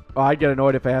 Oh, I'd get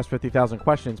annoyed if I asked 50,000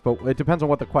 questions, but it depends on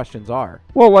what the questions are.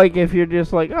 Well, like if you're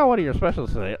just like, oh, what are your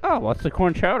specials today? Oh, what's the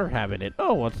corn chowder having it?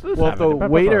 Oh, what's this? Well, if having the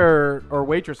it? waiter or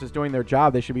waitress is doing their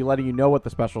job, they should be letting you know what the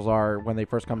specials are when they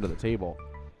first come to the table.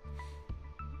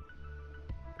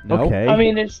 No? Okay. I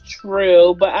mean, it's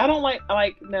true, but I don't like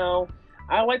no.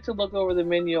 I like to look over the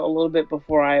menu a little bit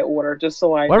before I order, just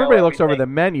so I Well, know everybody looks over everything. the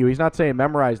menu. He's not saying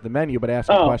memorize the menu, but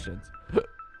asking Oh. questions.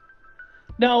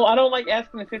 No, I don't like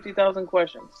asking the 50,000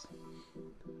 questions.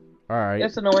 All right.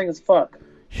 It's annoying as fuck.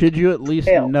 Should you at least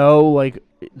Hell. know, like,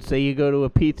 say you go to a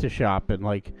pizza shop and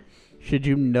like, should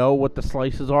you know what the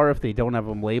slices are if they don't have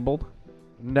them labeled?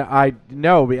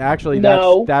 No, but actually,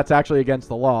 No. that's actually against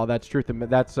the law. That's truth.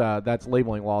 That's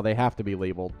labeling law. They have to be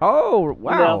labeled. Oh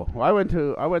wow! I went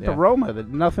to Yeah. Roma that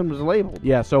nothing was labeled.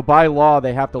 Yeah, so by law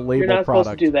they have to label You're not product.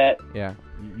 supposed to do that. Yeah,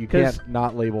 you 'Cause- can't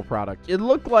not label product. It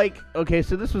looked like okay.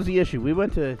 So this was the issue. We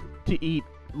went to eat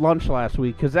lunch last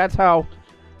week because that's how.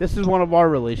 This is one of our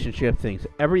relationship things.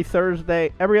 Every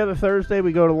other Thursday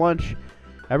we go to lunch.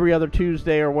 Every other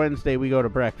Tuesday or Wednesday we go to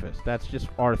breakfast. That's just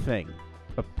our thing.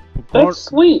 That's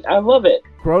sweet. I love it.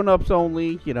 Grown-ups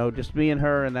only. Just me and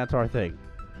her, and that's our thing.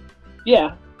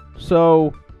 Yeah.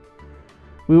 So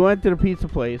we went to the pizza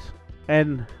place,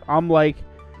 and I'm like,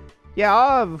 yeah,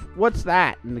 I'll have, what's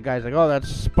that? And the guy's like, oh, that's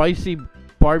spicy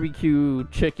barbecue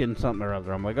chicken something or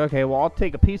other. I'm like, okay, well, I'll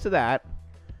take a piece of that.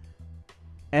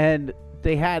 And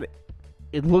they had,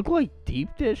 it looked like deep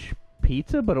dish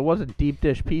pizza, but it wasn't deep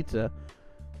dish pizza.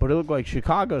 But it looked like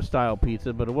Chicago-style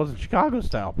pizza, but it wasn't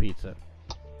Chicago-style pizza.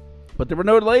 But there were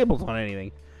no labels on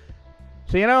anything.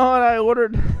 So you know what I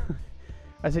ordered?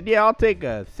 I said, yeah, I'll take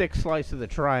a thick slice of the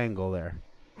triangle there.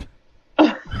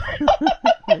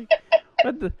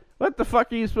 What the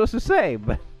fuck are you supposed to say?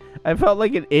 But I felt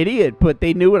like an idiot, but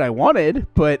they knew what I wanted.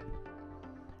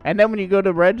 And then when you go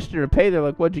to register to pay, they're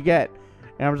like, what'd you get?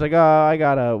 And I was like, oh, I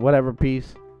got a whatever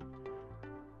piece.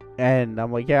 And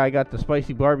I'm like, yeah, I got the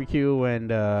spicy barbecue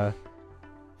and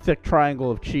thick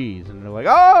triangle of cheese, and they're like,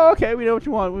 "Oh, okay, we know what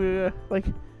you want." Like,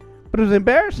 but it was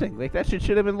embarrassing. Like that shit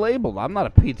should have been labeled. I'm not a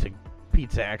pizza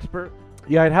expert.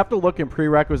 Yeah, I'd have to look in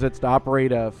prerequisites to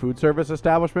operate a food service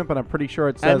establishment, but I'm pretty sure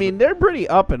it says. I mean, they're pretty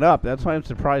up and up. That's why I'm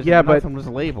surprised Yeah, that but nothing was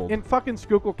labeled. in fucking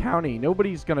Schuylkill County,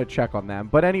 nobody's gonna check on them.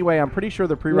 But anyway, I'm pretty sure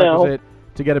the prerequisite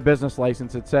to get a business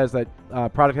license, it says that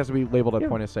product has to be labeled at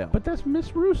point of sale. But that's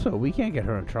Miss Russo. We can't get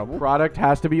her in trouble. Product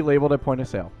has to be labeled at point of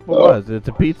sale. What was it? It's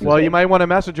a pizza. Well, you might want to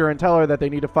message her and tell her that they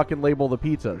need to fucking label the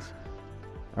pizzas.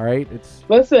 All right, it's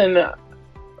Listen,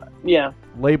 yeah.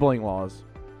 labeling laws.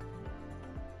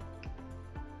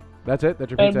 That's it. That's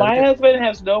your And pizza my etiquette? husband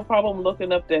has no problem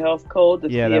looking up the health code to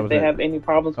see if they have any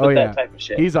problems with that type of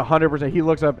shit. He's 100%. He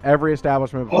looks up every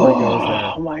establishment before he goes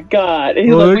there. Oh my god! He's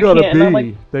Well, like, they we gotta can't. And I'm like,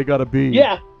 be. They gotta be.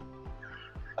 yeah.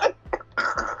 I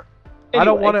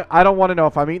don't Anyway. want to know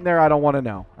if I'm eating there. I don't want to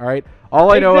know. All right.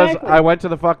 All I know is Exactly. I went to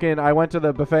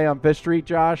the buffet on Fish Street,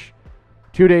 Josh.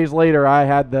 2 days later, I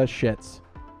had the shits,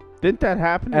 Didn't that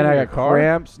happen? and in I your got car?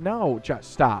 cramps. No,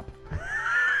 just stop.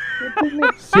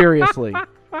 Seriously,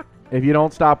 if you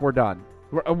don't stop, we're done.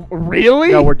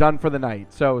 Really? No, we're done for the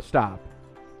night. So stop.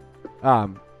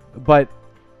 But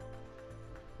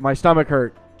my stomach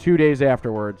hurt 2 days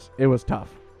afterwards. It was tough.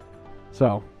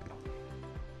 So,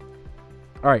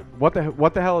 all right. What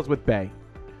the hell is with Bay?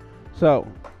 So,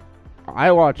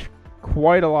 I watch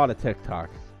quite a lot of TikTok.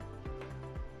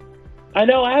 I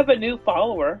know. I have a new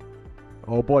follower.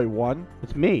 Oh boy, one.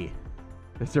 It's me.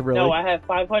 Is it really? No, I have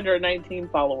 519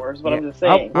 followers. But Yeah. I'm just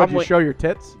saying. Would you show your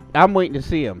tits? I'm waiting to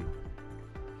see him.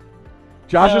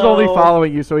 Josh is only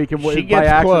following you so he can She by gets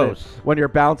accident close. when you're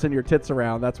bouncing your tits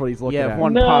around. That's what he's looking Yeah, if at.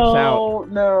 one pops out.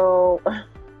 No.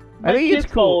 I think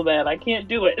it's cool. That I can't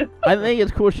do it. I think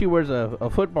it's cool she wears a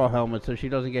football helmet so she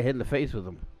doesn't get hit in the face with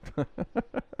them.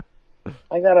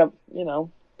 I gotta,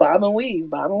 bob and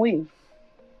weave. All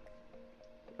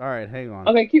right, hang on.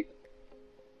 Okay, keep.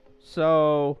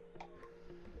 So,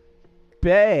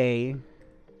 Bay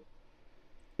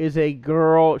is a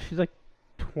girl. She's like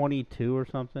 22 or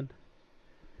something.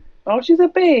 Oh, she's a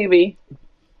baby.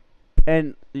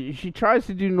 And she tries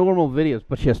to do normal videos,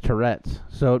 but she has Tourette's,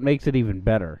 so it makes it even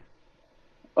better.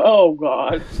 Oh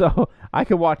God. So I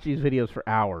could watch these videos for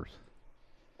hours.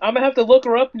 I'm gonna have to look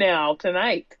her up now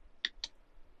tonight.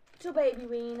 So baby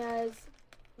wieners,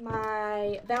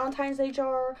 my Valentine's Day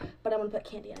jar, but I'm gonna put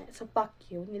candy in it. So fuck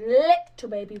you, little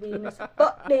baby wieners.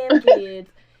 Fuck them kids,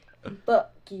 and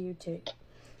fuck you too.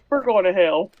 We're going to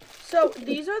hell. So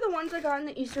these are the ones I got in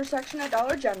the Easter section at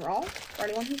Dollar General. For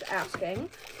anyone who's asking,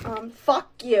 fuck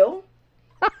you.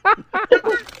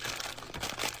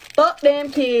 Fuck them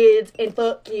kids and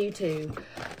fuck you too.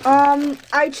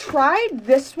 I tried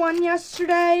this one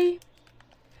yesterday.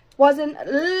 Wasn't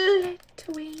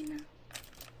Lithuania.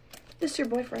 This is your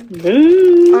boyfriend.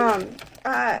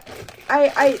 I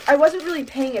wasn't really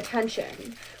paying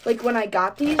attention. Like when I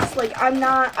got these, like I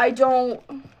don't.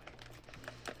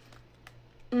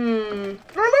 You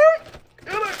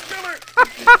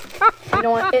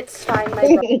know what? It's fine,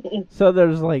 my bro. So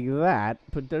there's like that,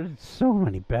 but there's so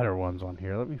many better ones on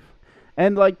here.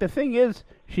 And like the thing is,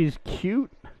 she's cute.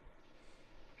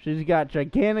 She's got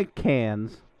gigantic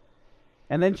cans,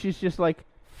 and then she's just like,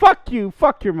 "Fuck you,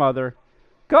 fuck your mother,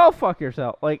 go fuck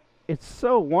yourself." Like it's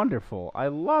so wonderful. I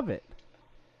love it.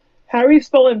 How are you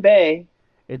spelling Bay?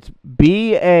 It's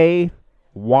BAYYY.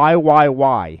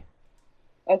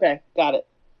 Okay, got it.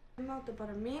 Melt the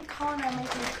butter. Me and Colin are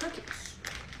making cookies.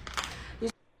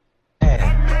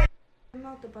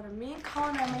 Melt the butter. Me and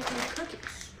Colin are making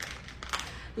cookies.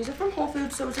 These are from Whole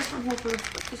Foods, so is this from Whole Foods?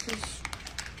 But this is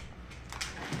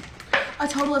a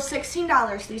total of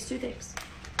 $16. These two things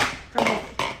from Whole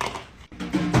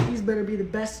Foods. These better be the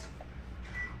best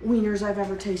wieners I've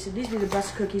ever tasted. These be the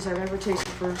best cookies I've ever tasted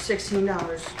for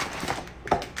 $16.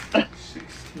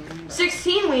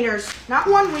 16 wieners, not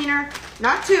one wiener,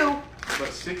 not two.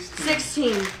 But 16.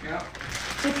 16. Yeah.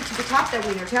 Tip it to the top that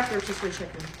wiener. Tap the rotisserie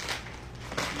chicken.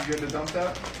 You good to dump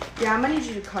that? Yeah, I'm gonna need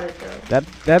you to cut it though.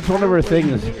 That's one of her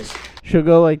things. She'll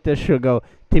go like this. She'll go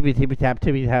tippy tippy tap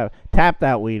tippy tap. Tap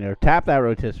that wiener. Tap that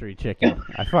rotisserie chicken.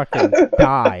 I fucking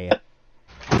die.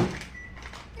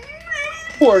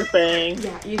 Poor thing.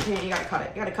 Yeah, you can't. You gotta cut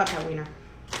it. You gotta cut that wiener.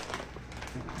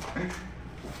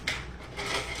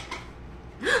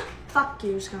 Fuck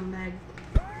you, scumbag.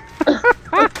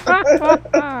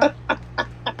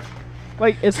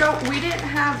 Like it's. So we didn't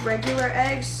have regular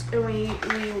eggs, and we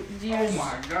used. Oh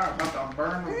my god, about to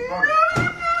burn the butter.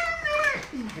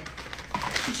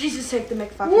 Jesus, take the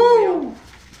McFucking wheel.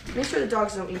 Make sure the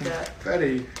dogs don't eat that.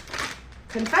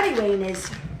 Confetti Wayne is.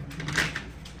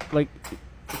 Like,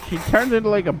 she turned into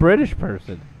like a British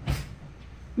person.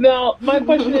 Now, my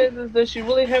question is does she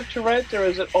really have Tourette's or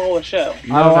is it all a show? I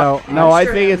don't know. No, I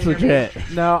sure think I it's mean,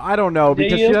 legit. No, I don't know Do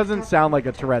because you? she doesn't sound like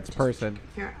a Tourette's person.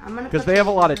 Here, I'm gonna Because put they have a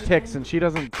this lot of in ticks, here. and she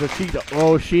doesn't. Does she?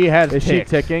 Oh, she has Is ticks.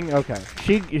 she ticking? Okay.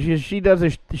 She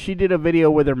does she did a video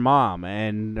with her mom,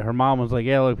 and her mom was like,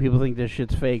 "Yeah, look, people think this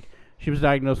shit's fake." She was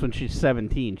diagnosed when she's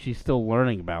 17. She's still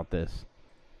learning about this.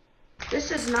 This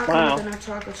does not Wow. come with enough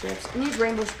chocolate chips. It needs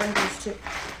rainbow sprinkles too.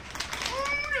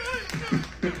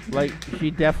 Like,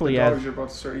 she definitely The has dogs are about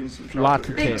to start eating some chocolate lots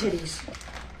of here. Big ticks. titties.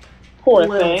 Poor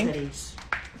Little thing. titties.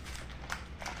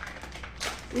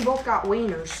 We both got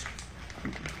wieners.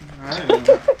 I didn't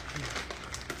know.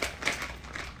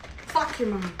 Fuck your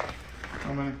mom.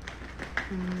 How many?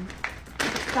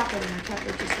 Tap it in there. Tap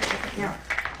it just a second. Yeah.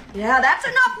 Yeah, that's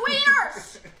enough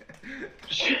wieners!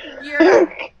 You're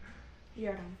done.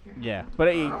 You're done. Here. Yeah, but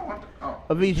I don't want oh.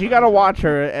 Aviz, you gotta watch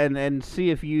her and see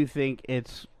if you think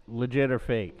it's legit or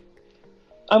fake.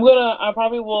 I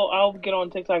probably will, I'll get on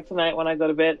TikTok tonight when I go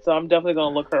to bed, so I'm definitely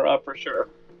going to look her up for sure.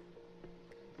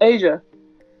 Asia,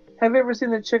 have you ever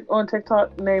seen the chick on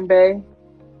TikTok named Bay?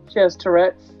 She has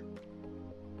Tourette's.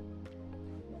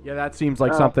 Yeah, that seems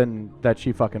like Oh. something that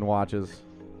she fucking watches.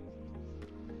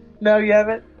 No, you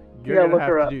haven't? You're Yeah, gonna look have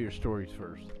her to up. do your stories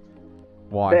first.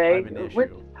 Why? Bay. I have an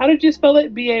issue. How did you spell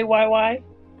it? B-A-Y-Y?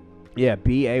 Yeah,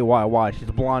 Bayy. She's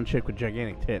a blonde chick with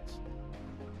gigantic tits.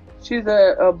 She's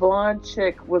a blonde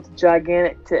chick with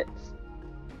gigantic tits.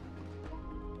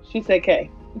 She said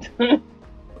K.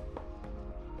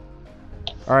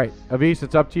 All right, Avis,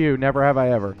 it's up to you. Never have I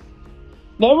ever.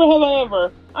 Never have I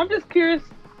ever. I'm just curious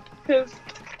because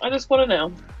I just want to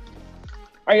know.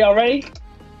 Are y'all ready?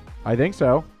 I think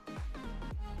so.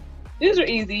 These are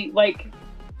easy. Like,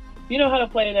 you know how to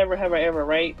play Never Have I Ever,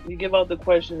 right? You give out the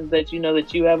questions that you know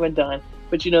that you haven't done,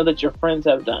 but you know that your friends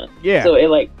have done. Yeah. So it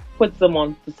like puts them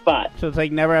on the spot. So it's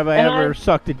like never have I And ever I-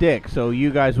 sucked a dick. So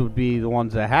you guys would be the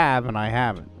ones that have, and I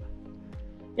haven't.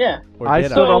 Yeah. Or I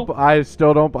did still I? don't. I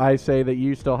still don't. I say that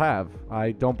you still have.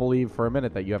 I don't believe for a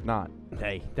minute that you have not.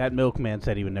 Hey, that milkman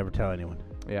said he would never tell anyone.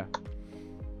 Yeah.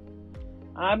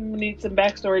 I need some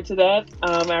backstory to that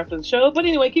after the show. But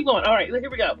anyway, keep going. All right, here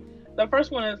we go. The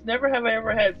first one is Never have I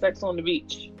ever had sex on the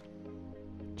beach.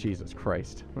 Jesus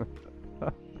Christ.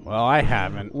 Well, I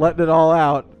haven't. Letting it all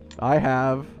out. I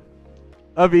have.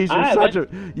 Avis, I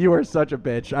you are such a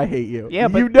bitch. I hate you. Yeah,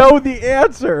 but- you know the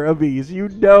answer, Avis. You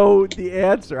know the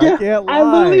answer. I can't lie. I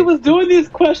literally was doing these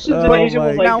questions Oh and Asia my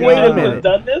was like, Now, "You wait a haven't minute.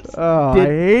 done this?" Oh, Did-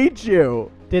 I hate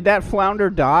you. Did that flounder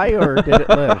die or did it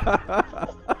live?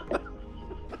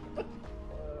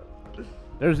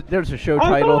 There's a show I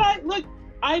title. thought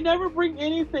I never bring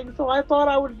anything, so I thought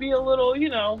I would be a little,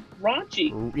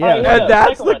 raunchy. Yeah. All right, And that's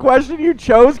second the one. question you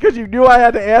chose because you knew I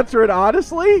had to answer it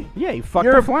honestly? Yeah, you fucked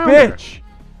You're a a flounder. bitch.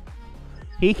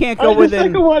 He can't All go right, the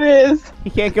second within. one is He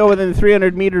can't go within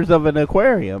 300 meters of an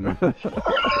aquarium.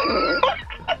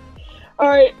 all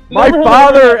right. My never have I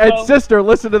father ever had and sister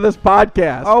listen to this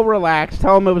podcast. Oh, relax.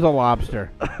 Tell him it was a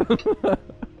lobster.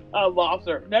 a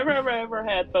lobster. Never have I ever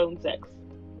had phone sex.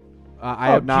 I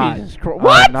have not. Jesus Christ. I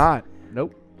What? have not.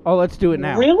 Nope. Oh, let's do it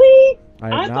now. Really? I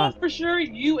have I not. thought for sure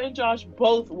you and Josh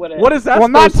both would have. What is that Well,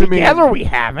 not supposed to mean? together. We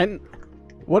haven't.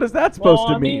 What is that supposed Well,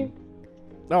 to I mean? mean,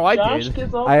 No, I Josh did.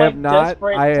 gives off I have like not-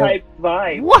 desperate I have- type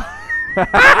vibe. What?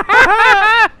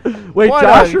 Wait, What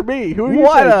Josh a- or me? Who are you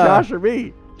what saying, a- Josh or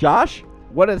me? Josh?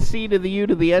 What a C to the U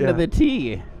to the end of Yeah. the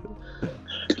T.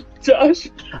 Josh,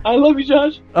 I love you,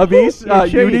 Josh. Avis, Yeah,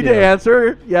 sure you you need do. to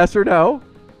answer yes or no.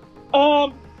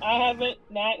 I haven't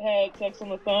not had sex on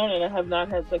the phone, and I have not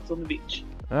had sex on the beach.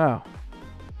 Oh.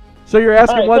 So you're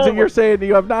asking All right, ones third that you're one. saying that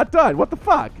you have not done. What the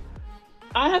fuck?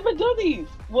 I haven't done these.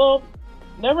 Well,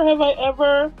 never have I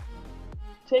ever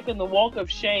taken the walk of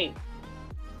shame.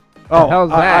 Oh, hell's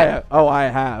that? I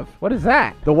have. What is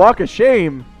that? The walk of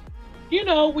shame. You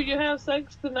know, when you have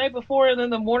sex the night before, and then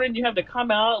the morning you have to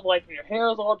come out like your hair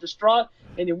is all distraught,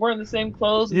 and you're wearing the same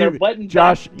clothes, and You- they're buttoned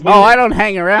Josh, back. you- Oh, I don't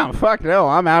hang around. Fuck no.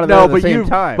 I'm out of there No, at the but same you've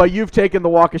time. but you've taken the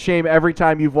walk of shame every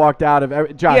time you've walked out of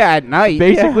every, Josh. yeah, at night.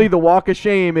 Basically, yeah. the walk of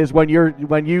shame is when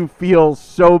you feel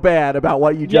so bad about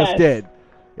what you just Yes. did.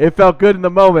 It felt good in the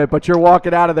moment, but you're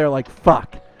walking out of there like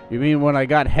fuck. You mean when I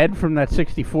got head from that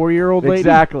 64-year-old lady?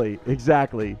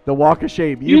 Exactly. The walk of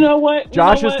shame. You know what?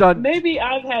 Josh you know has what? done. Maybe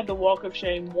I've had the walk of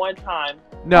shame one time.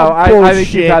 No, Oh, I think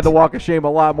bullshit. you've had the walk of shame a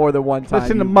lot more than one time.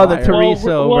 Listen to you Mother liar.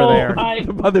 Teresa over there.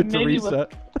 Mother maybe Teresa.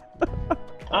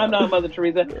 I'm not Mother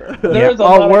Teresa. There's a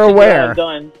Oh, lot we're of shit that aware. I've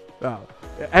done. Oh.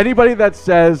 Anybody that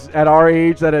says at our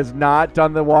age that has not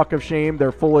done the walk of shame,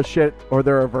 they're full of shit or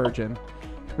they're a virgin.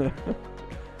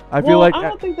 I feel like I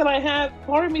don't think that I have.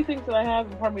 Part of me thinks that I have,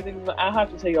 and part of me thinks that I have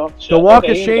to tell you off the the show. walk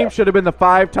Okay, of here you shame go. should have been the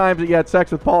 5 times that you had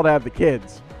sex with Paul to have the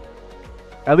kids.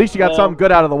 At least you got Well- something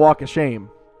good out of the walk of shame.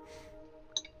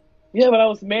 Yeah, but I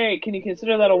was married. Can you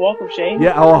consider that a walk of shame?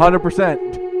 Yeah, 100%.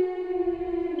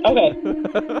 Okay.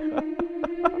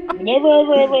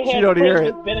 Never, ever She had don't hear friends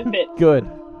it. with benefits. Good.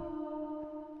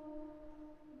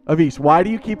 Avis, why do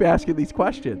you keep asking these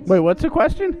questions? Wait, what's the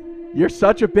question? You're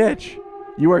such a bitch.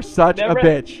 You are such Never- a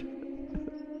bitch.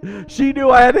 She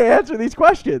knew I had to answer these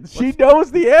questions. She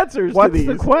knows the answers What's to these.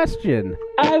 the question?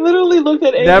 I literally looked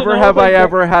at Aiden Never and have was I like,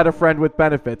 ever had a friend with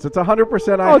benefits. It's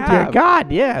 100% I Oh, have. dear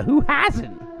God, yeah. Who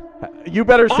hasn't? You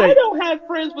better I say don't have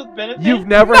friends with benefits. you've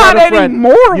never Not had a friend.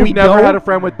 anymore, You've we never don't. had a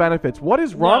friend with benefits. What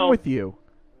is wrong No. with you?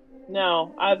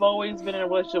 No, I've always been in a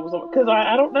relationship with someone because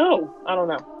I don't know. I don't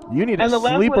know. You need to And the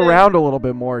last sleep one is- around a little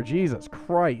bit more. Jesus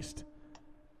Christ.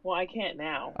 Well, I can't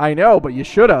now. I know, but you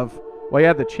should have. Well, you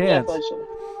had the chance. Yes, I should.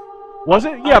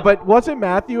 But wasn't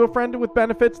Matthew a friend with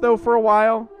benefits though for a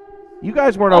while? You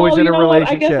guys weren't always in you a know what?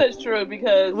 relationship. I guess that's true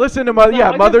because Listen to No, I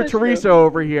guess Mother that's Teresa true.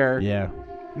 over here. Yeah.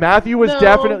 Matthew was No.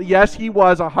 definitely, yes, he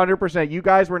was 100%. You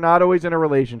guys were not always in a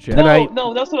relationship.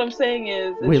 no, that's what I'm saying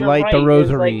is We you're light the right.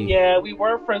 It's rosary. Like, yeah, we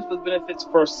were friends with benefits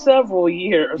for several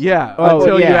years. Yeah, Oh,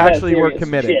 until you yeah. actually were Serious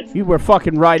committed. shit. You were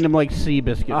fucking riding him like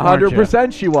Seabiscuit.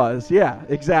 100% she was. Yeah,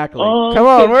 exactly. Come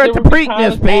on, we're at the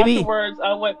Preakness, baby. Afterwards,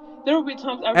 there would be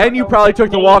times. And you probably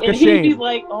took the walk of and he'd be shame.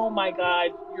 like, "Oh my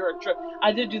God, you're a trip."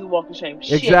 I did do the walk of shame.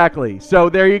 Shit. Exactly. So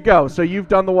there you go. So you've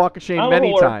done the walk of shame I'm a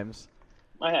many whore. times.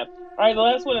 I have. All right, the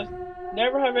last one is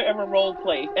never have I ever role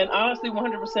played, and honestly,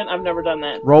 100%, I've never done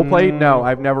that. Role played? No,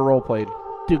 I've never role played.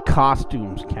 Do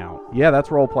costumes count? Yeah,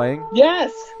 that's role playing.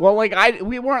 Yes. Well, like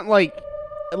we weren't like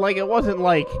it wasn't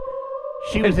like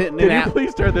she was in Can an you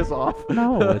please turn this off?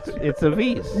 No, it's a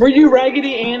V's. Were you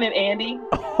Raggedy Ann and Andy?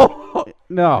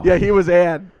 No. Yeah, he was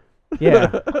Ann.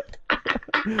 Yeah.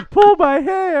 Pull my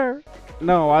hair.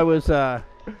 No,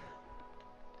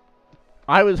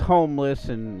 I was homeless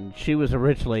and she was a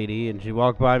rich lady and she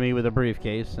walked by me with a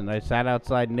briefcase and I sat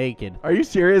outside naked. Are you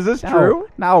serious? Is this No, true?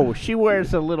 No, she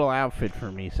wears a little outfit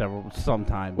for me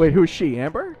sometimes. Wait, who's she?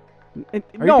 Amber? Are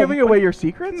no, you giving away your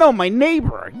secrets? No, my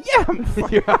neighbor. Yeah.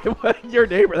 Your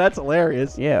neighbor. That's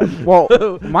hilarious. Yeah. Well,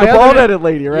 my the other bald-headed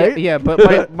lady, right? Yeah,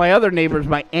 but my other neighbor's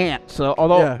my aunt. So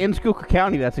although Yeah. in Schuylkill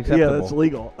County that's acceptable. Yeah, that's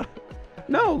legal.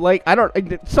 No, like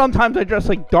sometimes I dress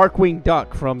like Darkwing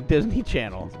Duck from Disney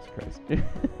Channel. Jesus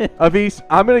Christ. Avis,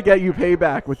 I'm gonna get you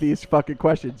payback with these fucking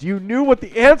questions. You knew what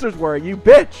the answers were, you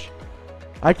bitch.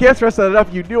 I can't stress that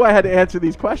enough. You knew I had to answer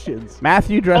these questions.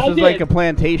 Matthew I dresses did. like a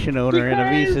plantation owner, and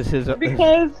Avis is his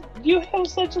Because you have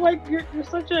such you're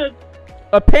such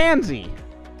a pansy.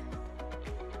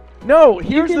 No,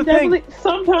 here's the thing.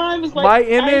 Sometimes, like, My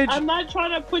image- I'm not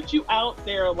trying to put you out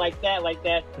there like that.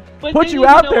 But Put then you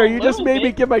out know there. a You just little made me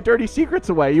bit. give my dirty secrets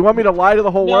away. You want me to lie to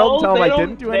the whole world and tell them I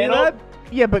didn't do any of that?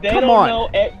 Yeah, but They come don't on. know,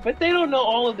 but they don't know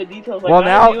all of the details. Like Well,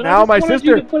 I do, and I now just my wanted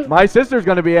you to sister, put- my sister's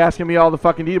gonna be asking me all the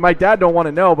fucking details. My dad don't want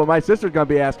to know, but my sister's gonna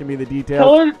be asking me the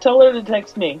details. tell her to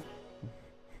text me.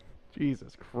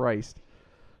 Jesus Christ.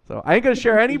 So I ain't gonna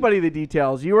share anybody the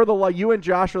details. You and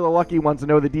Josh are the lucky ones to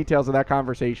know the details of that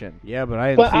conversation. Yeah, but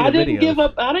I But I didn't give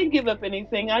up. I didn't give up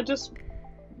anything. I just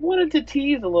wanted to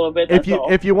tease a little bit. That's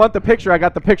all. If you want the picture, I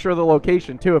got the picture of the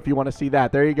location too. If you want to see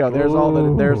that, there you go. There's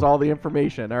all the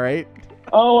information. All right.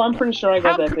 Oh, I'm pretty sure I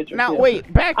got that picture. Now too.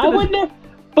 wait, back to I the- would never.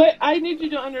 But I need you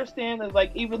to understand that, like,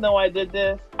 even though I did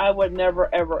this, I would never,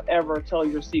 ever, ever tell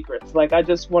your secrets. Like, I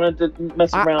just wanted to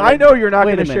mess around. I know you're not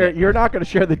Wait going to a share. minute. You're not going to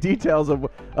share the details of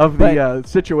the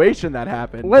situation that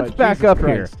happened. Let's but back Jesus up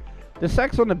Christ. here. The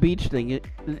sex on the beach thing.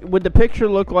 Would the picture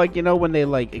look like when they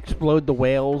like explode the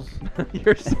whales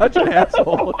You're such an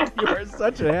asshole. You are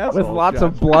such an asshole. with lots Josh.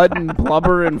 of blood and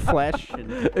blubber and flesh?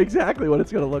 And... Exactly what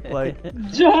it's going to look like.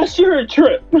 Josh, you're a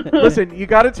trip. Listen, you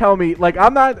got to tell me. Like,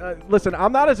 I'm not. Listen,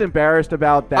 I'm not as embarrassed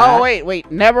about that. Oh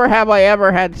wait! Never have I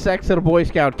ever had sex at a Boy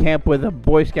Scout camp with a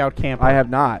Boy Scout camper. I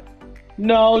have not.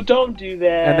 No, don't do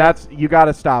that. And that's you got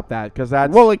to stop that because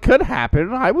that's. Well, it could happen.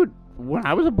 When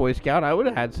I was a Boy Scout, I would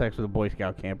have had sex with a Boy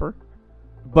Scout camper.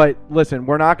 But listen,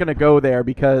 we're not going to go there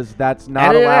because that's not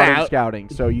Edit it allowed in out. scouting.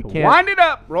 So you can't. Wind it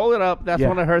up, roll it up. That's Yeah.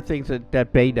 one of her things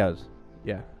that Bay does.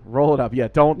 Yeah, roll it up. Yeah,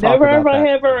 don't talk never about ever that.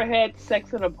 ever had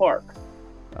sex in a park.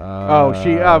 Oh,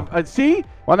 she. See,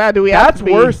 Well, now do we have that's to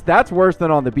be... worse. That's worse than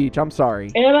on the beach. I'm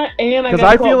sorry. And I Because got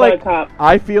I caught feel by a like cop.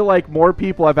 I feel like more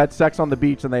people have had sex on the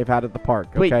beach than they've had at the park.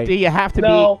 Okay. Wait, do you have to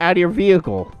No. be out of your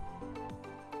vehicle?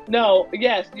 No,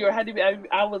 yes, you had to be.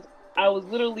 I was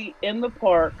literally in the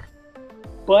park,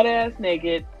 butt ass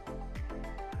naked.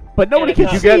 But nobody And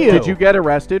can it's see not- you. Did you get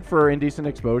arrested for indecent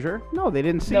exposure? No, they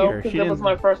didn't see No, her. because She it didn't. was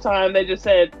my first time. They just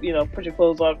said, put your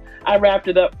clothes on. I wrapped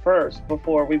it up first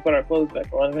before we put our clothes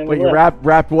back on. And then Wait, we you left.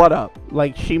 wrapped what up?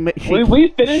 Like she We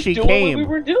finished she doing came. what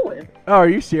we were doing. Oh, are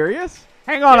you serious?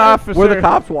 Hang on, officer. Were the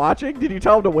cops watching? Did you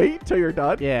tell them to wait till you're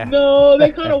done? Yeah. No,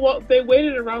 they kind of they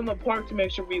waited around the park to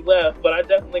make sure we left, but I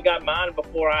definitely got mine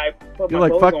before I put You're my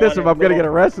like, clothes fuck on this. If and I'm gonna little- get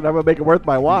arrested, I'm gonna make it worth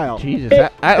my while. Jesus,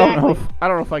 I don't know. I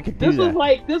don't know if I could do This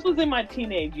that. was in my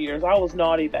teenage years. I was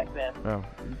naughty back then. Oh.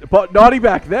 But naughty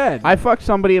back then. I fucked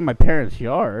somebody in my parents'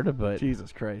 yard, but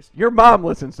Jesus Christ. Your mom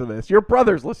listens to this. Your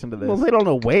brothers listen to this. well, they don't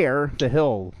know where the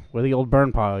hill where the old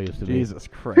burn pile used to be. Jesus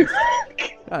Christ.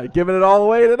 Giving it all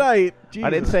away tonight. Jesus. I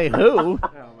didn't say who. Oh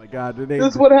my God. They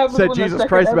This is what happens said when the Jesus second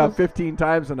Christ about episode- 15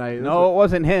 times tonight. No, it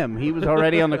wasn't him. He was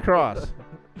already on the cross.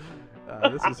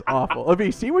 This is awful.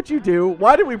 Avi, see what you do.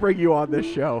 Why did we bring you on this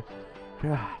show?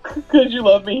 God. Because you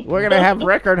love me. We're gonna have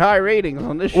record high ratings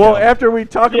on this show. Well, after we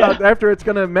talk about, after it's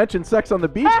gonna mention sex on the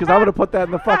beach, because I'm gonna put that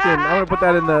in the fucking, I'm gonna put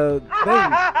that in the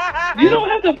thing. You don't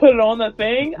have to put it on the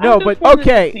thing. I No, just but wanted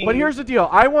okay. to see. But here's the deal.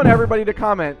 I want everybody to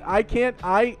comment. I can't.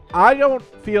 I don't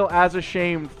feel as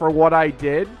ashamed for what I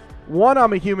did. One,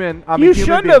 I'm a human. I'm you a human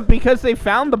shouldn't being. have because they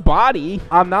found the body.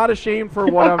 I'm not ashamed for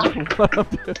what I'm doing.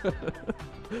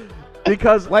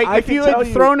 Because Like I if can you tell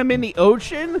had thrown him in the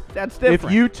ocean, that's different.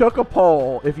 If you took a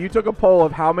poll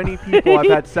of how many people have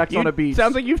had sex on a beach,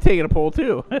 sounds like you've taken a poll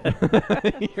too,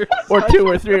 or two,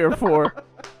 or three, or four.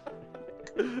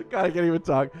 God, I can't even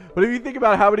talk. But if you think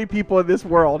about how many people in this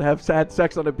world have had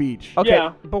sex on a beach, Okay,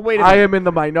 Yeah. but wait a I minute. am in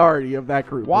the minority of that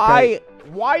group. Why? okay?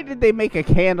 Why did they make a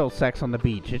candle sex on the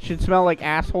beach? It should smell like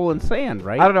asshole and sand,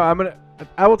 right? I don't know.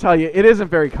 I will tell you, it isn't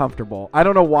very comfortable. I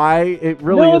don't know why. It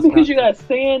really no, is. because not. you got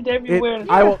sand everywhere.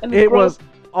 and It gross. was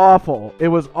awful. It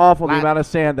was awful. The La- amount of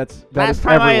sand that Last is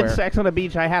time I everywhere. had sex on the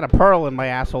beach, I had a pearl in my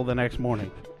asshole the next morning.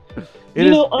 It You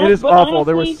is. know, It is but awful.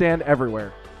 There was honestly- sand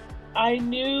everywhere. I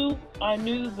knew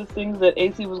the things that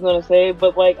AC was going to say,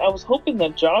 but like I was hoping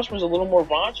that Josh was a little more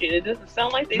raunchy. And it doesn't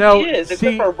sound like No, he is, see,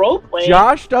 except for role playing.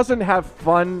 Josh doesn't have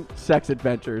fun sex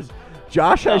adventures.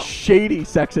 Josh has shady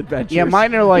sex adventures. Yeah,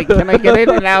 mine are like, can I get in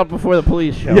and out before the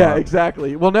police show Yeah, up?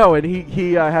 exactly. Well, no, and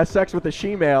he has sex with a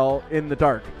she-male in the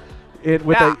dark.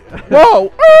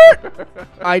 Whoa!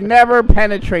 I never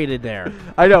penetrated there.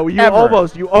 I know you Ever.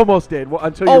 almost did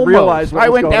until you Almost. realized what I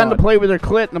was went going down on. to play with her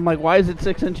clit, and I'm like, why is it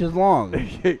 6 inches long?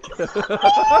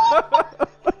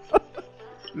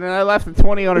 And then I left the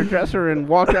 20 on her dresser and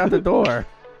walked out the door.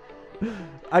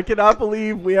 I cannot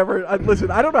believe we ever. Listen,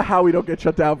 I don't know how we don't get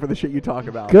shut down for the shit you talk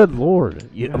about. Good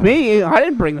Lord. Me? I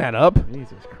didn't bring that up.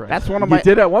 Jesus Christ. That's one of You my...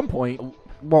 did at one point.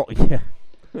 Well, yeah.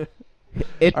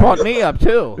 It brought me up,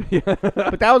 too.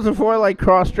 But that was before, like,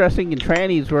 cross-dressing and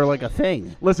trannies were, like, a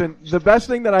thing. Listen, the best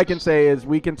thing that I can say is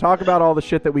we can talk about all the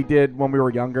shit that we did when we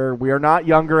were younger. We are not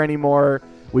younger anymore.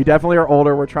 We definitely are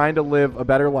older. We're trying to live a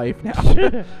better life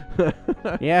now.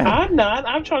 Yeah. I'm not.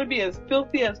 I'm trying to be as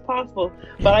filthy as possible,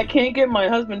 but I can't get my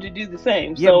husband to do the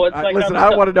same. Yeah, So it's like listen, I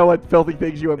don't want to know what filthy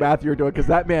things you and Matthew are doing because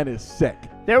that man is sick.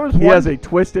 There was He one... has a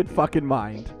twisted fucking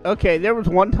mind. Okay, there was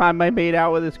one time I made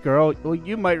out with this girl. Well,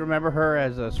 you might remember her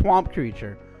as a swamp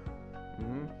creature.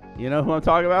 You know who I'm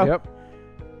talking about? Yep.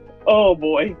 Oh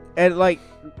boy. And, like,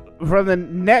 from the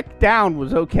neck down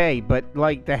was okay, but,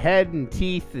 like, the head and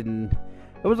teeth and...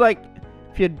 It was like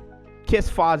if you'd kiss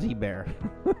Fozzie Bear.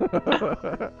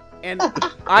 And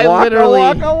I Waka, literally...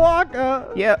 waka,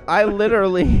 waka. Yeah, I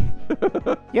literally...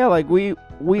 Yeah, like, we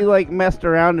like, messed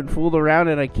around and fooled around,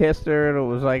 and I kissed her, and it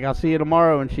was like, I'll see you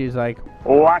tomorrow, and she's like,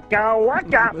 waka,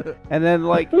 waka. And then,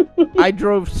 like, I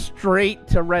drove straight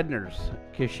to Redner's,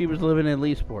 because she was living in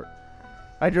Leesport.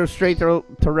 I drove straight to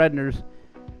Redner's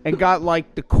and got,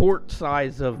 like, the quart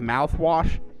size of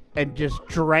mouthwash and just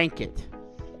drank it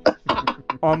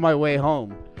on my way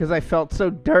home, because I felt so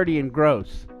dirty and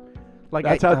gross. Like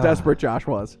That's how desperate Josh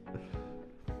was.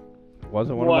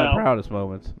 Wasn't one of my proudest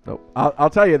moments. So I'll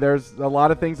tell you, there's a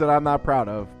lot of things that I'm not proud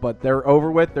of, but they're over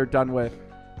with. They're done with.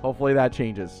 Hopefully that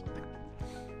changes.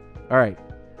 All right.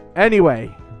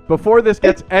 Anyway, before this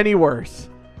gets any worse.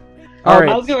 All right.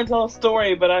 I was going to tell a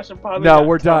story, but I should probably. No, not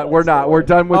we're tell done. that We're not. story. We're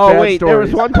done with Oh bad wait, there was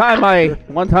stories.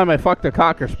 one time I fucked a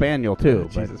cocker spaniel too.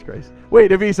 but- Jesus Christ.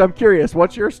 Wait, Avis, I'm curious.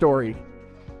 What's your story?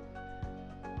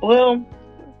 Well,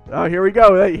 Oh, here we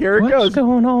go. Hey, here it What's goes.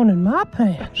 going on in my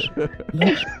pants?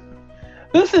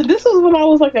 this is when I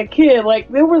was like a kid. Like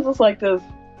there was just like this.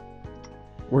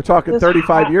 We're talking This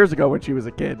 35 hot- years ago when she was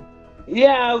a kid.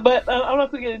 Yeah, but I'm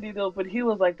not gonna get into details. But he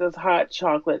was like this hot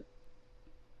chocolate.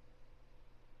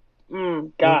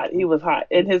 God, he was hot,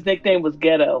 and his nickname was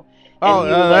Ghetto. And Oh, he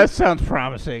was that like, sounds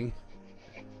promising.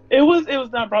 It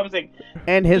was not promising.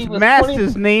 And his He was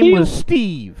master's 20 name he- was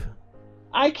Steve.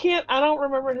 I don't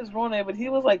remember his real name, but he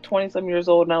was like 20-some years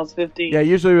old and I was 15. Yeah,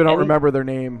 usually we don't And he- remember their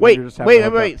name. Wait. We just have to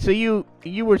look up. So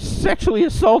you were sexually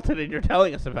assaulted and you're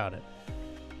telling us about it?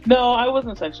 No, I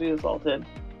wasn't sexually assaulted.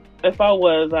 If I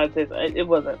was, I'd say it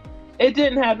wasn't. It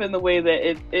didn't happen the way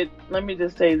that it. Let me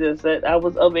just say this: that I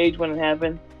was of age when it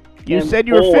happened. You And said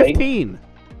you were boy- 15.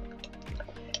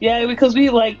 Yeah, because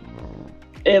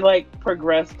it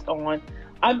progressed on.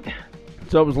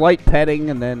 So it was light petting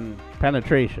and then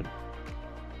penetration.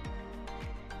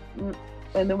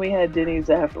 And then we had Denny's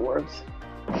afterwards.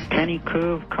 Penny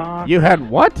Cove cock. You had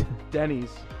what?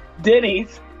 Denny's.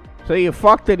 Denny's. So you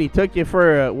fucked it. He took you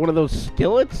for one of those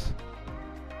skillets?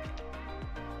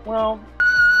 Well,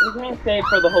 we can't stay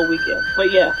for the whole weekend,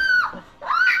 but yeah.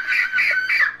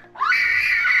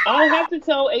 I'll have to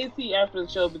tell AC after the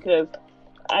show because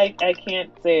I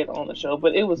can't say it on the show,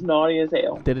 but it was naughty as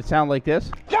hell. Did it sound like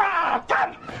this?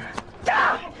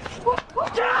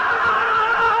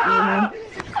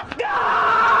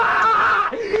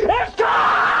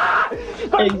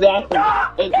 Exactly.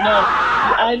 No,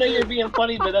 I know you're being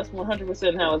funny, but that's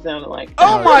 100% how it sounded like.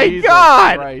 Oh my Jesus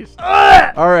God! Christ.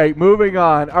 All right, moving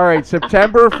on. All right,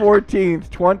 September 14th,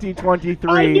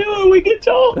 2023. I knew it. We get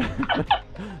told.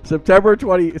 September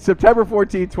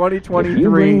 14th, 2023. If you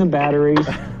bring the batteries,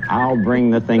 I'll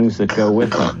bring the things that go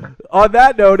with them. On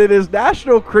that note, it is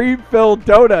National Cream-Filled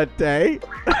Donut Day.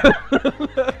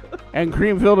 And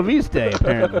cream-filled of East Day,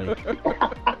 apparently.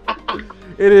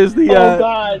 It is the. Oh,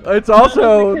 God. It's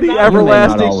also the You may not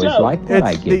everlasting. always like what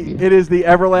I It's give you. it is the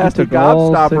everlasting took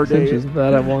all gobstopper 6 day. inches of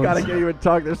that at once. Gotta get you in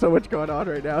talk. There's so much going on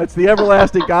right now. It's the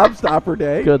everlasting gobstopper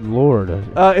day. Good Lord.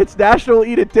 It's National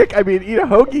Eat a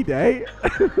Hoagie Day.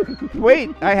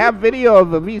 Wait, I have video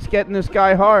of Avis getting this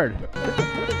guy hard.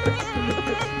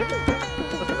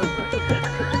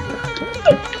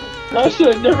 I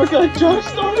should have never got Josh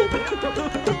started.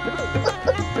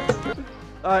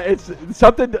 It's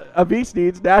something Avis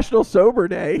needs. National Sober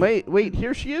Day. Wait,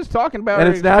 here she is talking about And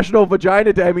her it's National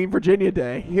Vagina Day. Virginia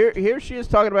Day. Here she is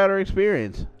talking about her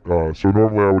experience. So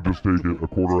normally I would just take it a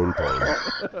quarter at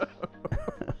a time.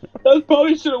 That's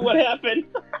probably should have what happened.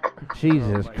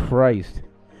 Jesus Christ.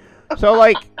 So,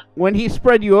 like, when he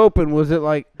spread you open, was it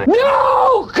like...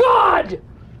 No, God!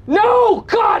 No,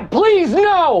 God, please,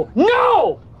 no!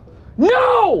 No!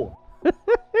 No!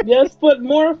 Yes, but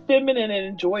more feminine and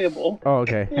enjoyable. Oh,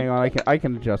 okay. Hang on. I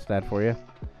can adjust that for you.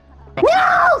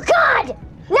 No, God!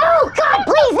 No, God,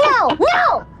 please, no!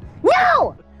 No!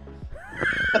 No!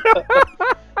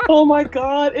 Oh my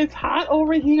God, it's hot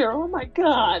over here. Oh my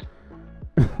God.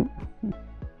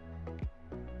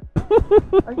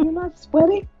 Are you not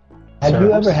sweating? Have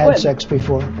you ever had sex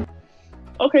before?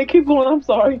 Okay, keep going. I'm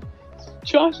sorry.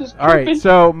 Josh is All right, tripping.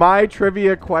 so my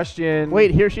trivia question.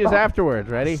 Wait, here she is afterwards.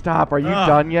 Ready? Stop. Are you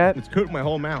done yet? It's coating my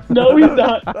whole mouth. No, he's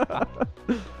not.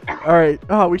 All right.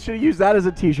 Oh, we should have used that as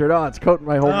a T-shirt. Oh, it's coating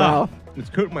my whole mouth. It's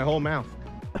coating my whole mouth.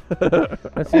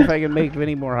 Let's see if I can make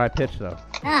Vinny more high pitched though.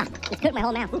 It's cooked my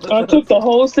whole mouth. I took the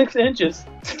whole 6 inches.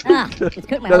 It's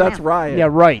cooked my No, whole that's mouth. Ryan. Yeah,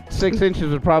 right. 6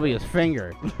 inches was probably his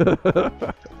finger.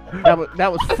 That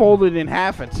was folded in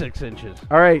half at 6 inches.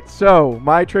 All right. So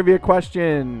my trivia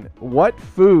question: what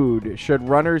food should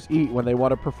runners eat when they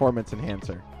want a performance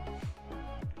enhancer?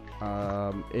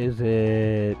 Is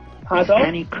it Hot dog?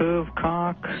 Penny Cove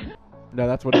cock. No,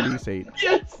 that's what Elise ate.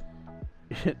 Yes.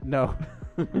 no?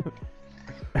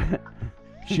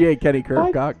 She ate Kenny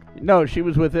Kirkcock. No, she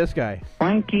was with this guy.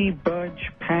 Frankie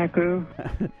Budge Paco.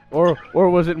 Or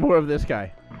was it more of this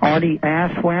guy? Artie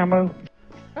Asswammo.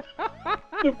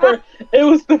 It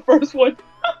was the first one.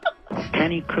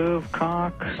 Penny Cove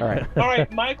cock. All right. All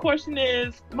right, my question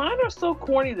is, mine are so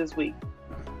corny this week.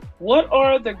 What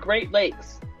are the Great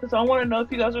Lakes? Because I want to know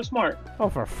if you guys are smart. Oh,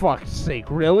 for fuck's sake,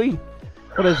 really?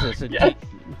 What is this? Yes.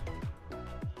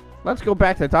 Let's go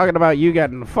back to talking about you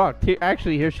getting fucked.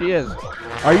 Actually, here she is.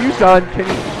 Are you done? Can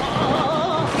you?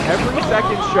 Every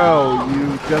second show,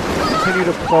 you just continue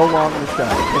to prolong the show.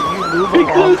 Can you move along,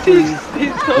 Because please?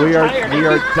 he's so We tired.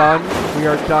 are done. We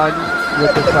are done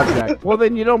with the subject. Well,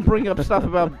 then you don't bring up stuff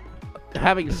about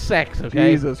having sex,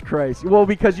 okay? Jesus Christ. Well,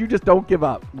 because you just don't give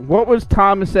up. What was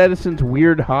Thomas Edison's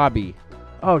weird hobby?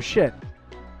 Oh shit.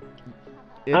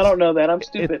 I don't know that. I'm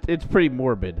stupid. It's pretty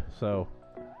morbid, so.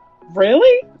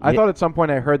 Really? I thought at some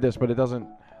point I heard this, but it doesn't.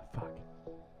 Fuck.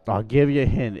 I'll give you a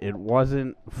hint. It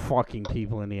wasn't fucking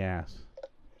people in the ass.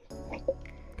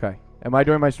 Okay. Am I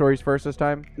doing my stories first this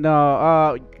time?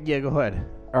 No, yeah, go ahead.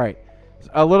 All right.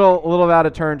 A little out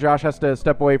of turn. Josh has to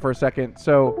step away for a second,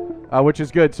 so which is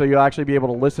good. So you'll actually be able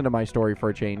to listen to my story for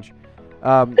a change.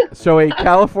 So a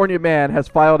California man has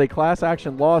filed a class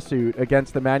action lawsuit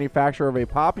against the manufacturer of a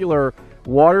popular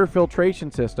water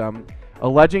filtration system,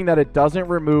 alleging that it doesn't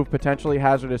remove potentially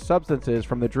hazardous substances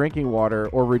from the drinking water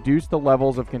or reduce the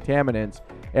levels of contaminants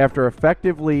as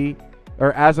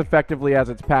effectively as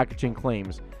its packaging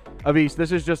claims. Avis,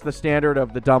 this is just the standard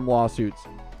of the dumb lawsuits.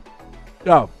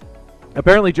 Oh,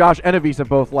 apparently Josh and Avis have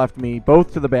both left me,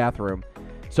 both to the bathroom.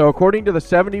 So according to the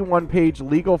 71-page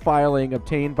legal filing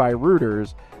obtained by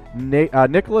Reuters,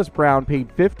 Nicholas Brown paid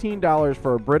 $15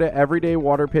 for a Brita Everyday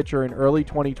Water pitcher in early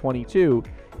 2022.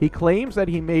 He claims that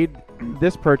he made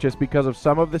this purchase because of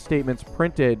some of the statements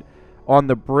printed on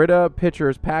the Brita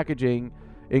pitcher's packaging,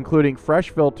 including fresh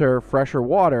filter, fresher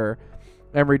water,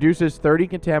 and reduces 30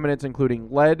 contaminants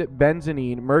including lead,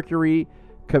 benzene, mercury,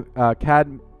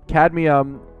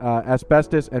 cadmium,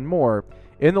 asbestos, and more.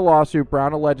 In the lawsuit,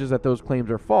 Brown alleges that those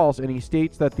claims are false, and he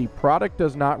states that the product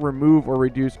does not remove or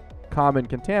reduce common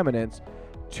contaminants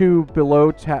to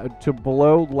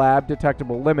below lab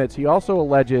detectable limits. He also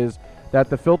alleges that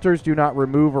the filters do not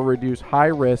remove or reduce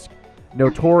high-risk,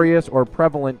 notorious, or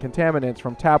prevalent contaminants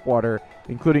from tap water,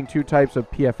 including 2 types of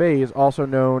PFAs, also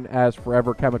known as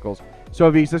forever chemicals. So,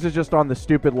 Avis, this is just on the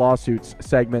stupid lawsuits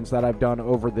segments that I've done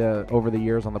over the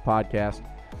years on the podcast.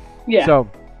 Yeah. So,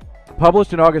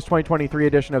 published in August 2023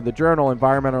 edition of the journal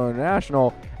Environmental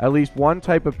International, at least one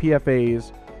type of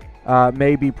PFAs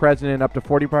may be present in up to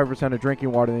 45% of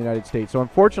drinking water in the United States. So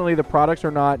unfortunately, the products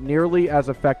are not nearly as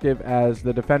effective as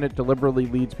the defendant deliberately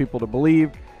leads people to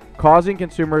believe, causing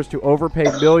consumers to overpay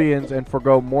millions and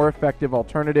forgo more effective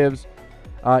alternatives.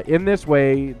 In this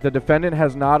way, the defendant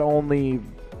has not only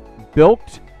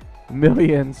bilked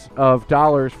millions of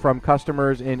dollars from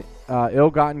customers in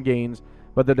ill-gotten gains,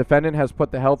 but the defendant has put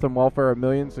the health and welfare of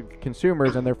millions of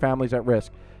consumers and their families at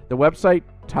risk. The website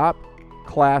Top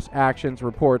Class Actions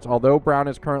reports, although Brown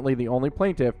is currently the only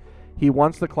plaintiff, he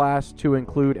wants the class to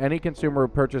include any consumer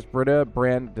who purchased Brita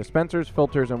brand dispensers,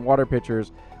 filters, and water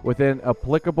pitchers within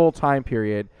applicable time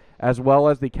period, as well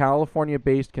as the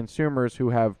California-based consumers who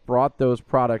have bought those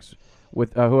products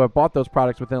within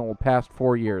the past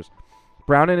 4 years.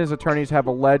 Brown and his attorneys have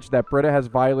alleged that Brita has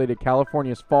violated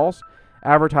California's false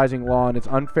advertising law and its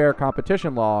unfair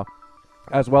competition law,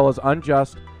 as well as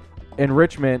unjust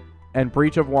enrichment and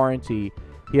breach of warranty.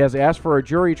 He has asked for a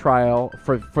jury trial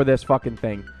for this fucking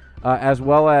thing, as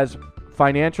well as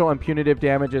financial and punitive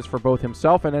damages for both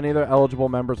himself and any other eligible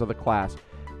members of the class.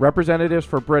 Representatives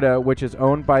for Brita, which is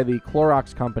owned by the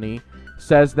Clorox company,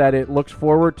 says that it looks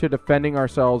forward to defending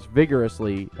ourselves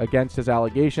vigorously against his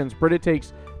allegations. Brita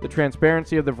takes the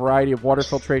transparency of the variety of water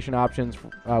filtration options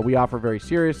we offer very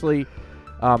seriously.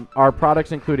 Our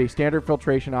products include a standard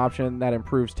filtration option that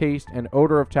improves taste and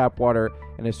odor of tap water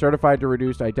and is certified to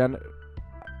reduce identified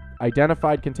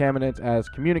contaminants as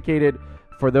communicated.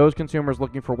 For those consumers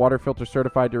looking for water filters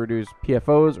certified to reduce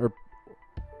PFOs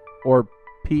or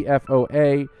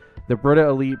PFOA, the Brita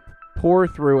Elite Pour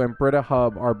Through and Brita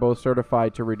Hub are both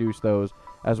certified to reduce those,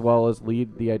 as well as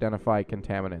lead the identified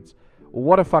contaminants.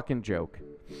 What a fucking joke.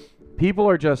 People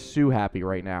are just so happy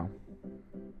right now.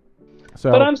 So,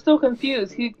 but I'm still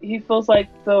confused. He feels like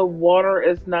the water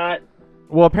is not.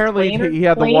 Well, apparently he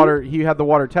had clean? the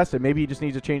water tested. Maybe he just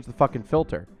needs to change the fucking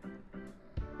filter.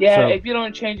 Yeah, So- if you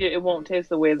don't change it, it won't taste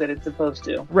the way that it's supposed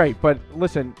to. Right, but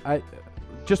listen,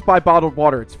 just buy bottled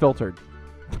water. It's filtered.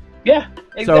 Yeah,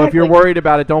 exactly. So if you're worried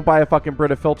about it, don't buy a fucking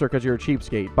Brita filter because you're a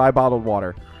cheapskate. Buy bottled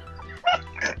water.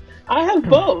 I have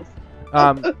both.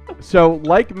 So,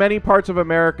 like many parts of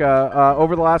America,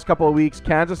 over the last couple of weeks,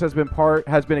 Kansas has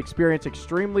been experiencing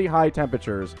extremely high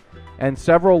temperatures, and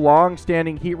several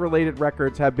long-standing heat-related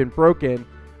records have been broken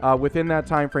within that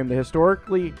time frame. The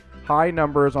historically high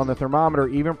numbers on the thermometer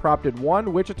even prompted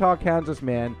one Wichita, Kansas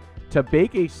man to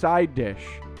bake a side dish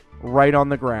right on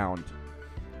the ground.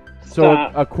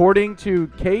 So, according to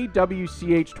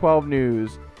KWCH 12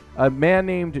 News, a man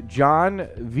named John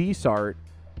Visart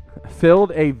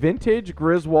filled a vintage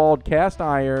Griswold cast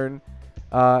iron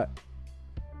Abel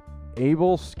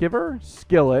Skiver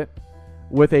skillet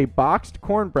with a boxed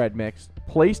cornbread mix,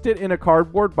 placed it in a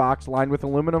cardboard box lined with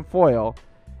aluminum foil,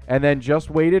 and then just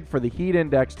waited for the heat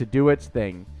index to do its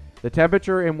thing. The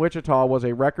temperature in Wichita was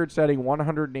a record-setting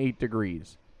 108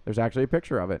 degrees. There's actually a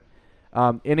picture of it.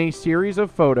 In a series of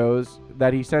photos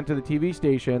that he sent to the TV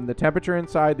station, the temperature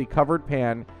inside the covered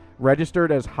pan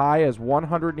registered as high as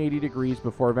 180 degrees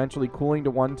before eventually cooling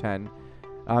to 110.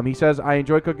 He says, "I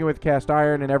enjoy cooking with cast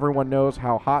iron, and everyone knows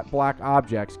how hot black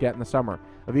objects get in the summer."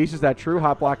 Avis, is that true?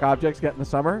 Hot black objects get in the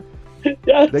summer?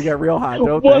 Yes. They get real hot,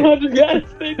 don't 100, yes,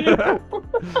 they do.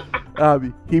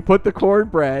 they? He put the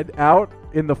cornbread out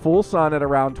in the full sun at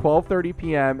around 12:30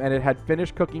 p.m. and it had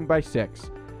finished cooking by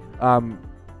 6.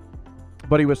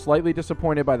 But he was slightly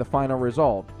disappointed by the final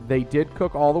result. They did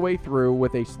cook all the way through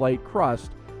with a slight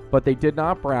crust, but they did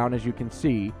not brown, as you can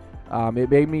see. It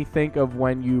made me think of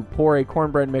when you pour a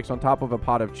cornbread mix on top of a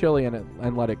pot of chili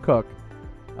and let it cook.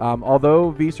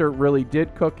 Although Visser really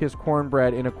did cook his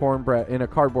cornbread in a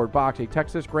cardboard box, a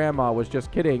Texas grandma was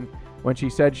just kidding when she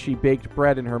said she baked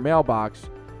bread in her mailbox.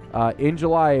 In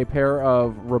July, a pair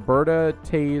of Roberta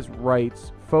Tays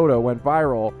Wright's photo went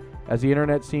viral as the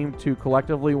internet seemed to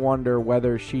collectively wonder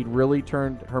whether she'd really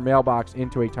turned her mailbox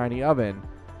into a tiny oven.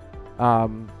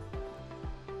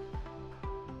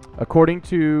 According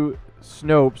to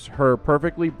Snopes, her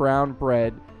perfectly brown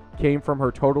bread came from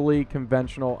her totally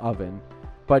conventional oven,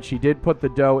 but she did put the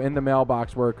dough in the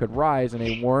mailbox where it could rise in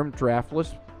a warm,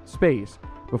 draftless space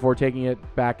before taking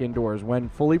it back indoors. When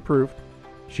fully proofed,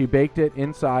 she baked it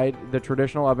inside the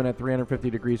traditional oven at 350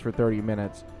 degrees for 30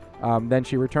 minutes. Then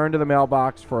she returned to the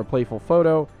mailbox for a playful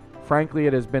photo. Frankly,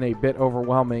 it has been a bit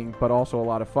overwhelming, but also a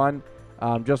lot of fun.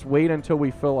 Just wait until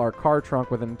we fill our car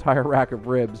trunk with an entire rack of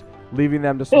ribs, leaving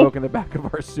them to smoke in the back of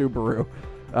our Subaru.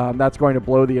 That's going to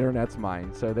blow the internet's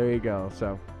mind. So there you go.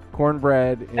 So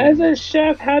cornbread. As a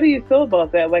chef, how do you feel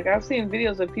about that? Like, I've seen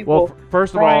videos of people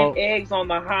first of frying all, eggs on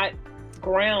the hot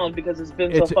ground because it's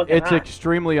been so fucking it's hot.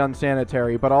 extremely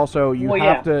unsanitary, but also you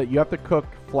have to cook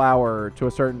flour to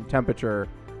a certain temperature,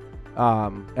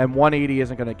 and 180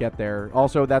 isn't going to get there.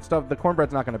 Also, that stuff, the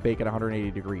cornbread's not going to bake at 180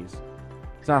 degrees.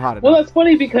 It's not hot enough. Well, that's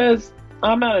funny because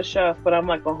I'm not a chef, but I'm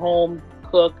like a home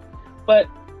cook. But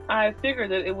I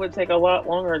figured that it would take a lot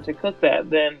longer to cook that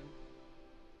than.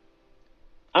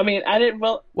 I mean, I didn't.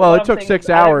 Well, it took 6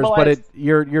 hours, but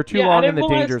you're too long in the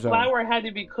danger zone. Flour had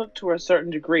to be cooked to a certain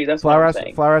degree. That's what I'm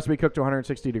saying. Flour has to be cooked to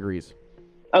 160 degrees.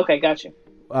 Okay, got you.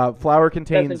 Flour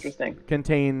contains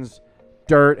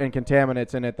dirt and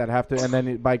contaminants in it that have to, and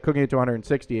then by cooking it to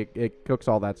 160, it cooks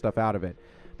all that stuff out of it.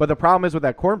 But the problem is with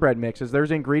that cornbread mix is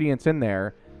there's ingredients in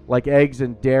there like eggs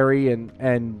and dairy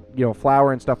and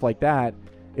flour and stuff like that.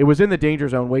 It was in the danger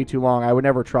zone way too long. I would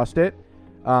never trust it.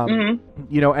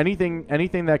 Anything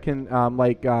that can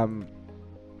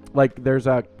like there's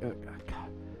a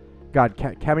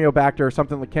Cameobacter or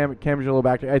something like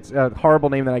Camelobacter. It's a horrible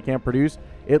name that I can't produce.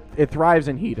 It thrives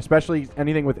in heat, especially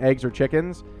anything with eggs or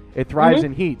chickens. It thrives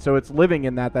in heat, so it's living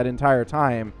in that entire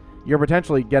time. You're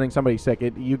potentially getting somebody sick.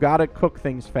 You got to cook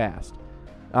things fast.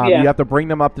 You have to bring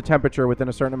them up to temperature within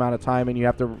a certain amount of time, and you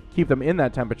have to keep them in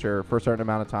that temperature for a certain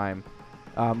amount of time.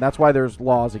 That's why there's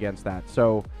laws against that.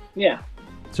 So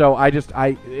So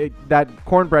that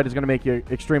cornbread is going to make you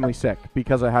extremely sick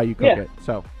because of how you cook it.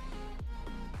 So,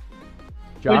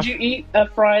 Josh? Would you eat a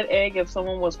fried egg if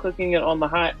someone was cooking it on the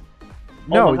hot?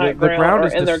 No, the ground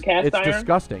is in their cast it's iron?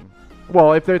 disgusting.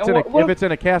 Well, if it's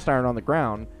in a cast iron on the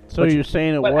ground. So you're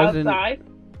saying it wasn't outside?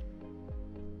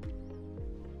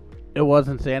 It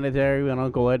wasn't sanitary when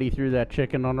Uncle Eddie threw that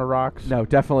chicken on the rocks? No,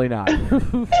 definitely not.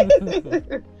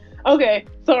 Okay,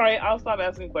 sorry, I'll stop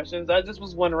asking questions. I just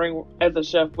was wondering, as a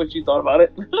chef, what you thought about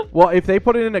it. Well, if they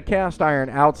put it in a cast iron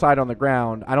outside on the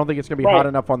ground, I don't think it's going to be hot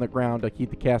enough on the ground to heat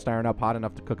the cast iron up hot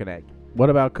enough to cook an egg. What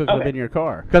about cooking it in your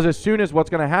car? Because as soon as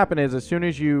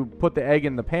you put the egg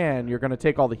in the pan, you're going to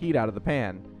take all the heat out of the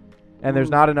pan. And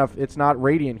there's not enough, it's not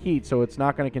radiant heat, so it's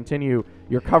not going to continue.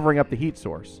 You're covering up the heat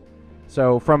source.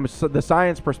 So from the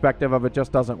science perspective of it,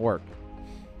 just doesn't work.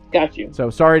 Got you. So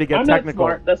sorry to get I'm technical. Not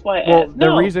smart. That's why I asked. The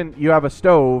reason you have a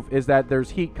stove is that there's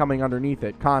heat coming underneath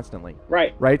it constantly.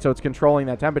 Right. So it's controlling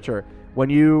that temperature.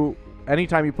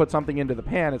 Anytime you put something into the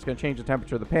pan, it's going to change the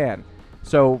temperature of the pan.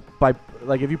 So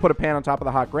if you put a pan on top of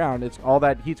the hot ground, it's all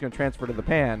that heat's going to transfer to the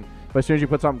pan. But as soon as you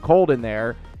put something cold in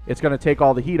there, it's going to take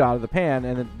all the heat out of the pan,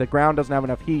 and the ground doesn't have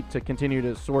enough heat to continue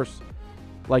to source.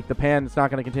 Like the pan, it's not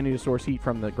going to continue to source heat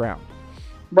from the ground.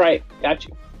 Right. Got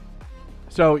you.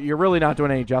 So you're really not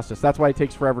doing any justice. That's why it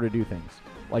takes forever to do things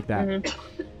like that.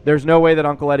 There's no way that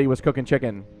Uncle Eddie was cooking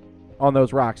chicken on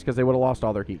those rocks because they would have lost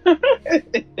all their heat.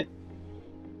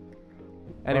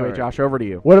 Anyway, right. Josh, over to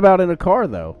you. What about in a car,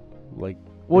 though?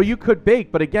 Well, you could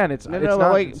bake, but again, it's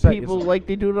not like people like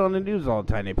they do it on the news all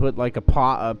the time. They put like a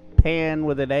pan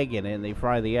with an egg in it and they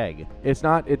fry the egg. It's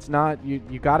not. You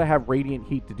got to have radiant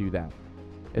heat to do that.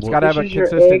 It's got to have a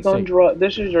consistency.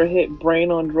 This is your hit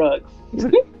brain on drugs.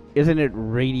 Isn't it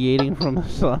radiating from the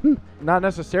sun? Not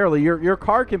necessarily. Your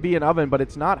car can be an oven, but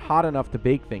it's not hot enough to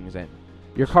bake things in.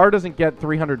 Your car doesn't get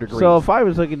 300 degrees. So if I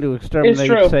was looking to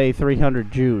exterminate, say,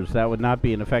 300 Jews, that would not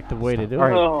be an effective way to do it.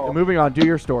 All right, moving on. Do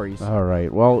your stories. All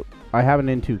right. Well, I have an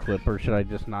Into clip, or should I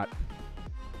just not?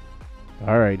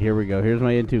 All right, here we go. Here's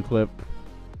my Into clip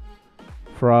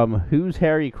from Who's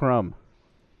Harry Crumb?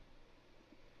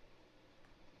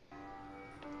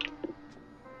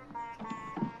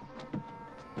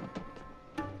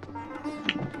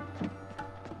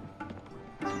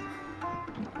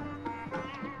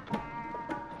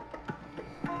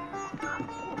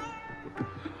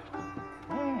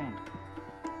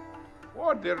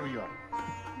 there we are.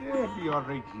 There we are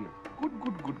right here. Good.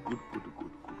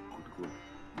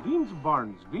 Vince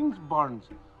Barnes.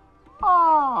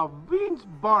 Ah, Vince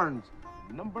Barnes.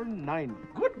 Number 9.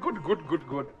 Good.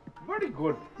 Very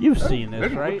good. You've seen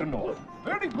this, Very right? good to know.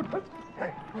 Very good to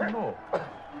know.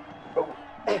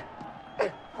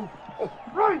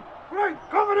 Right.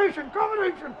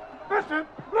 Combination. That's it.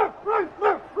 Left, right.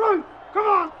 Come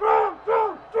on.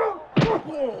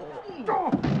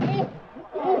 Strong.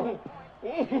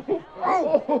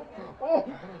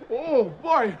 Oh,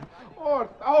 boy. Oh,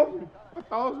 a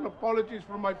thousand apologies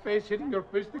for my face hitting your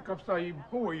fisticuffs, Sahib.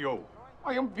 Who are you?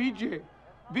 I am VJ.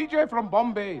 VJ from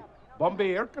Bombay.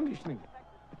 Bombay Air Conditioning.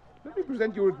 Let me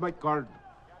present you with my card.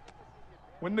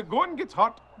 When the going gets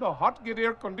hot, the hot get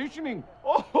air conditioning.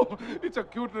 Oh, it's a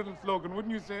cute little slogan,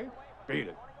 wouldn't you say? Beat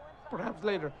it. Perhaps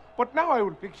later. But now I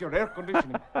will fix your air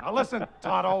conditioning. Now listen,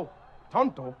 Tonto.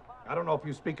 I don't know if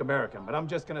you speak American, but I'm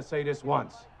just gonna say this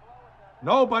once.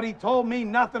 Nobody told me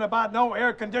nothing about no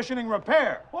air conditioning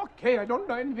repair. Okay, I don't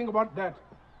know anything about that.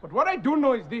 But what I do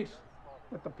know is this,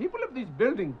 that the people of this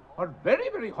building are very,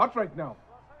 very hot right now.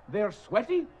 They are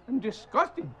sweaty and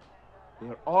disgusting. They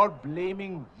are all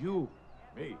blaming you.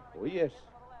 Me? Oh, yes.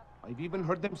 I've even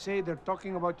heard them say they're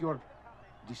talking about your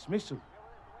dismissal.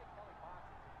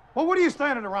 Well, what are you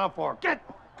standing around for?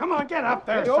 Come on, get up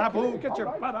there, Okay, okay. Sabu. Get your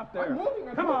butt up there.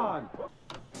 Come on.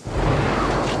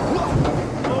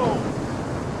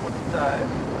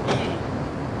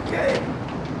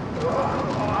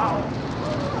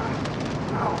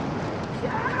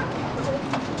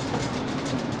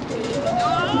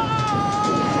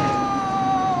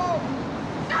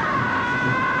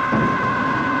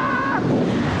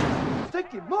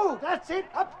 Sticky, move. That's it.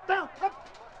 Up, down, up.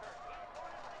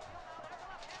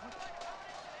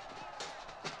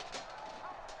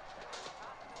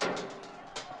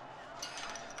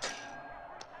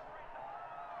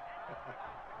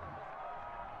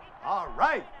 All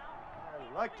right.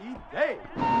 Lucky day.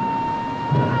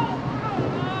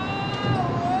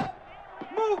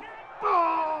 Move.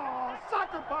 Oh,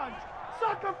 sucker punch.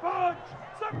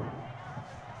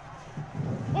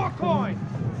 More coin.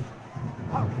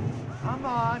 Oh, come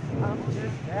on, come to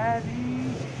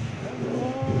daddy.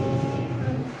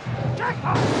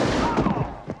 Jackpot.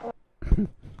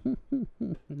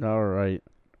 All right.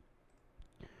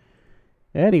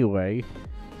 Anyway,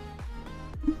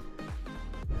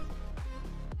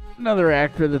 another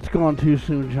actor that's gone too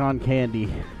soon, John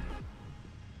Candy.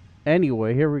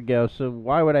 Anyway, here we go. So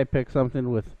why would I pick something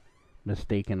with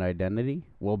mistaken identity?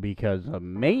 Well, because a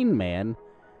Maine man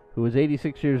who was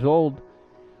 86 years old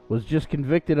was just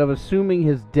convicted of assuming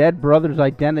his dead brother's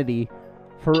identity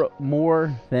for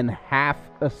more than half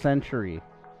a century.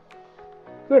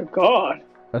 Good God.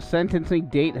 A sentencing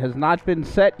date has not been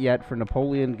set yet for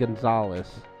Napoleon Gonzalez.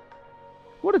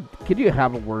 Could you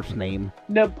have a worse name?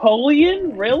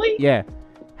 Napoleon? Really? Yeah.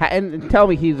 And tell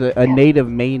me he's a native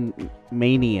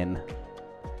Mainian.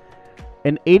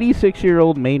 An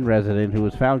 86-year-old Maine resident who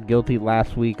was found guilty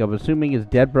last week of assuming his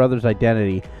dead brother's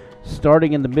identity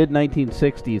starting in the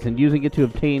mid-1960s and using it to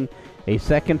obtain a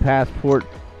second passport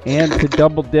and to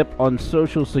double-dip on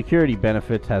Social Security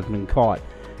benefits has been caught.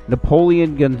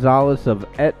 Napoleon Gonzalez of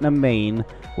Etna, Maine,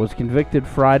 was convicted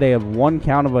Friday of 1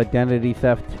 count of identity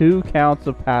theft, 2 counts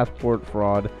of passport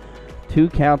fraud, 2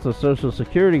 counts of Social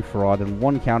Security fraud, and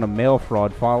 1 count of mail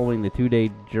fraud following the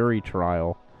 2-day jury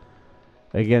trial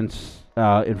against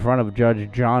in front of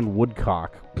Judge John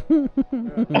Woodcock.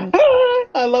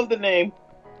 I love the name.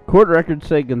 Court records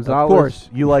say Gonzalez... Of course,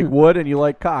 you like wood and you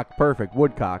like cock. Perfect,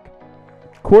 Woodcock.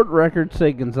 Court records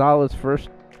say Gonzalez first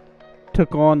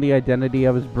took on the identity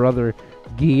of his brother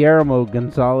Guillermo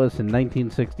Gonzalez in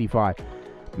 1965.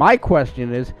 My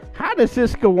question is, how does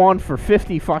this go on for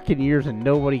 50 fucking years and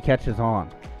nobody catches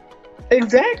on?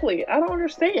 Exactly. I don't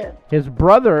understand. His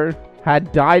brother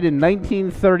had died in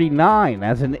 1939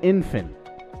 as an infant.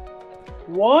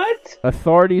 What?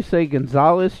 Authorities say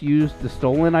Gonzalez used the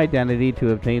stolen identity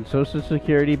to obtain Social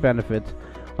Security benefits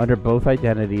under both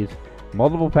identities,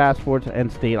 multiple passports,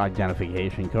 and state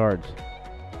identification cards.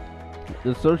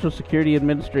 The Social Security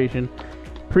Administration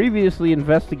previously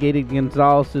investigated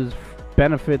Gonzalez's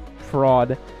benefit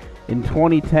fraud in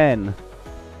 2010,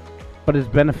 but his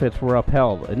benefits were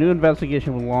upheld. A new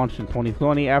investigation was launched in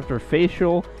 2020 after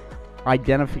facial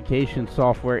identification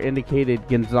software indicated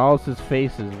Gonzalez's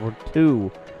faces were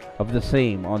 2 of the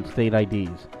same on state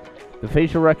IDs. The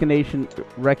facial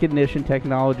recognition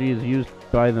technology is used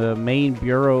by the Maine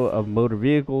Bureau of Motor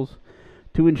Vehicles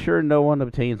to ensure no one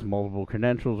obtains multiple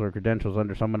credentials or credentials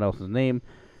under someone else's name,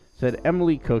 said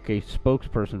Emily Cook, a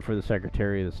spokesperson for the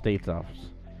Secretary of the State's office.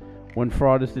 When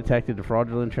fraud is detected, the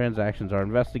fraudulent transactions are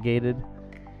investigated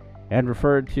and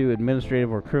referred to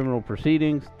administrative or criminal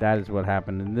proceedings. That is what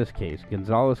happened in this case.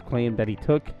 Gonzalez claimed that he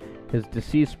took his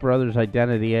deceased brother's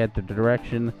identity at the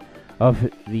direction of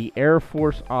the Air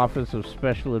Force Office of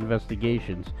Special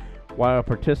Investigations while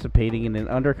participating in an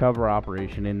undercover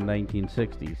operation in the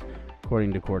 1960s,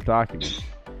 according to court documents.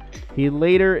 He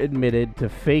later admitted to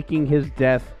faking his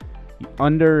death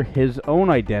under his own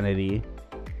identity.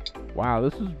 Wow,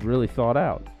 this is really thought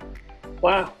out.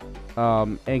 Wow.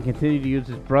 And continued to use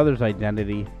his brother's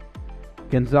identity.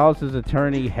 Gonzalez's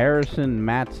attorney, Harrison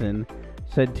Matson,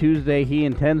 said Tuesday he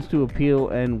intends to appeal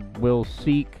and will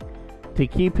seek to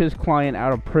keep his client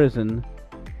out of prison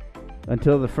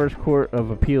until the first court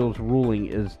of appeals ruling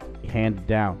is handed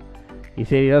down. He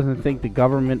said he doesn't think the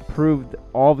government proved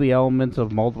all the elements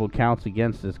of multiple counts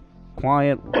against his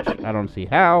client, which I don't see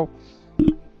how.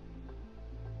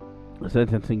 The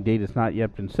sentencing date has not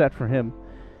yet been set for him.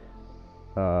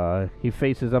 He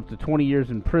faces up to 20 years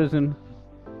in prison.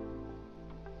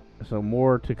 So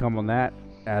more to come on that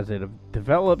as it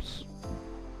develops.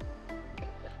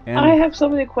 And I have so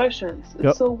many questions.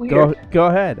 It's so weird. Go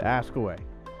ahead. Ask away.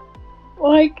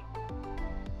 Like,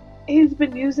 he's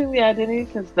been using the identity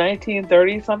since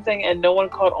 1930 something, and no one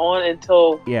caught on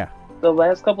until the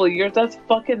last couple of years. That's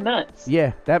fucking nuts.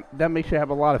 Yeah, that makes you have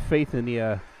a lot of faith in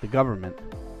the government.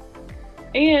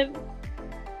 And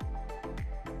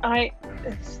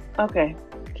okay,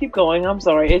 keep going. I'm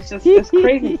sorry. It's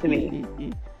crazy to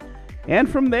me. And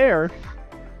from there,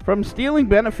 from stealing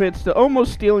benefits to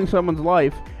almost stealing someone's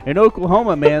life, an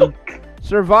Oklahoma man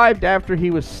survived after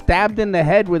he was stabbed in the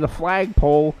head with a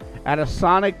flagpole at a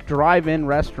Sonic drive-in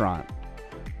restaurant.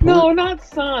 No, not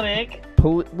Sonic.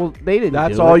 Well, they didn't.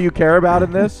 That's all you care about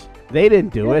in this? They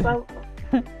didn't do it.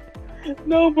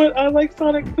 No, but I like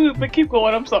Sonic food. But keep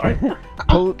going. I'm sorry.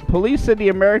 Police said the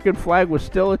American flag was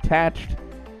still attached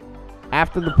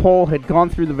after the pole had gone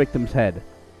through the victim's head.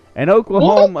 An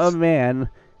Oklahoma man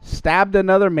stabbed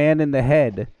another man in the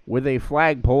head with a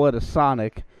flagpole at a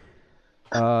Sonic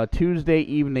Tuesday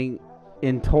evening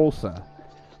in Tulsa.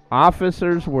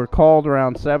 Officers were called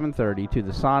around 7:30 to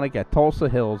the Sonic at Tulsa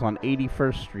Hills on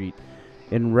 81st Street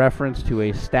in reference to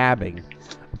a stabbing.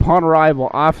 Upon arrival,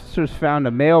 officers found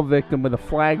a male victim with a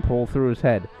flagpole through his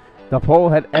head. The pole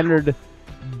had entered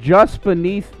just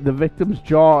beneath the victim's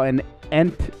jaw and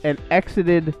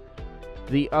exited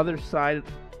the other side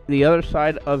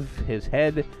of his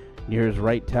head near his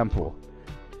right temple.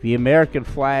 The American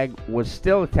flag was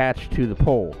still attached to the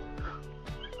pole.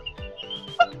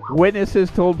 Witnesses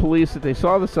told police that they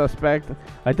saw the suspect,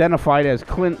 identified as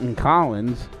Clinton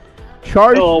Collins,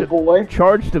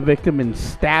 charged the victim and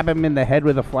stab him in the head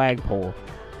with a flagpole.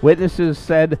 Witnesses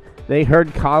said they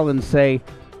heard Collins say,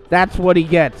 "That's what he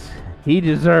gets. He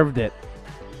deserved it."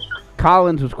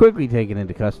 Collins was quickly taken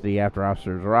into custody after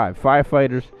officers arrived.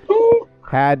 Firefighters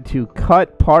had to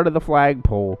cut part of the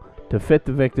flagpole to fit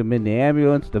the victim in the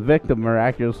ambulance. The victim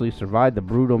miraculously survived the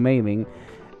brutal maiming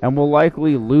and will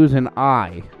likely lose an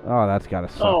eye. Oh, that's gotta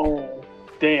suck. Oh,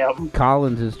 damn.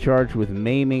 Collins is charged with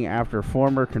maiming after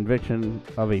former conviction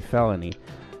of a felony.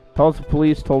 Tulsa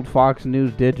police told Fox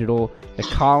News Digital that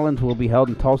Collins will be held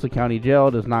in Tulsa County Jail.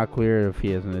 It is not clear if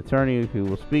he has an attorney who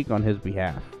will speak on his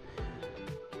behalf.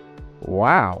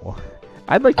 Wow.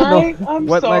 I'd like to know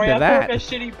what led to that. I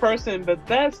feel like a shitty person, but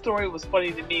that story was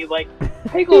funny to me. Like,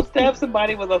 how you gonna stab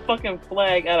somebody with a fucking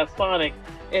flag out of Sonic,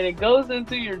 and it goes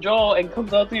into your jaw and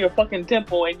comes out through your fucking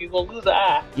temple, and you're gonna lose an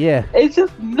eye? Yeah. It's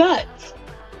just nuts.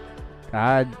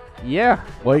 Yeah.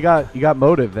 Well, you got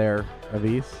motive there,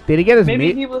 Avis. Did he get his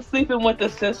Maybe he was sleeping with the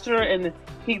sister, and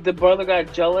the brother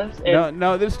got jealous. And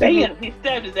no, this bam, he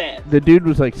stabbed his ass. The dude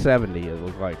was like 70, it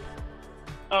looked like.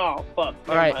 Oh, fuck.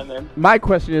 All right. My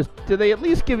question is, do they at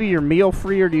least give you your meal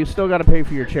free, or do you still got to pay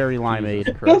for your cherry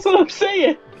limeade? That's what I'm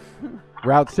saying.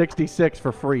 Route 66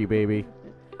 for free, baby.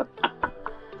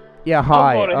 Yeah,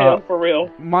 hi. I'm going to hell for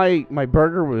real. My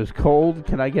burger was cold.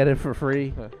 Can I get it for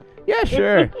free? Yeah,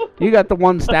 sure. You got the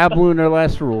one stab wound or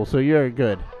less rule, so you're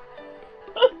good.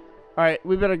 All right,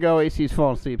 we better go. AC's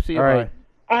falling asleep. See you. All right.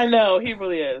 Bye. I know, he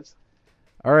really is.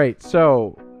 All right,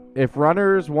 so if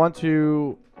runners want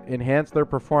to enhance their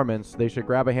performance, they should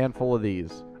grab a handful of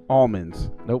these. Almonds.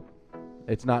 Nope.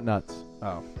 It's not nuts.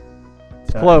 Oh.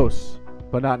 It's close,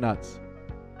 but not nuts.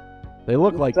 They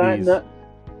look like these.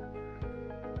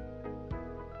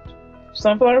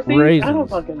 Sunflower seeds? Raisins. I don't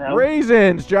fucking know.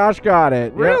 Raisins! Josh got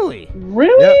it. Really? Yep.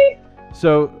 Really? Yep.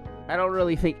 So I don't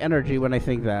really think energy when I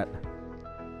think that.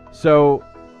 So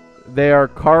they are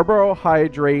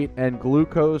carbohydrate and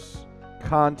glucose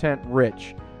content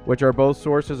rich, which are both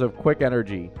sources of quick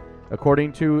energy.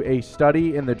 According to a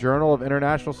study in the Journal of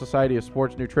International Society of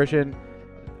Sports Nutrition,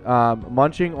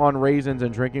 munching on raisins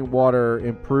and drinking water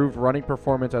improved running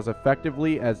performance as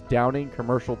effectively as downing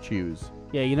commercial chews.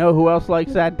 Yeah, you know who else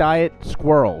likes that diet?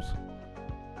 Squirrels.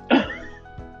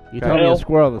 You tell me a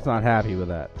squirrel that's not happy with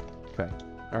that. Okay.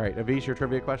 All right, Avish, your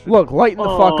trivia question? Look, lighten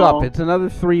the fuck up. It's another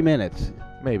 3 minutes.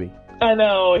 Maybe. I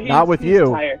know. Not with you.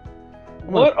 Tired.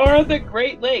 What are the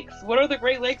Great Lakes? What are the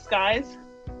Great Lakes, guys?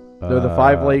 They're the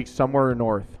 5 lakes somewhere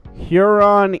north.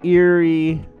 Huron,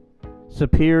 Erie,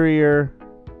 Superior,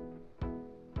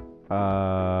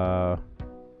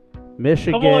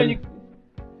 Michigan. Come on,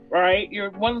 all right,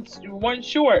 you're one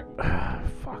short.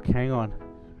 Fuck, hang on.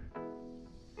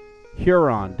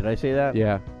 Huron, did I say that?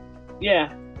 Yeah.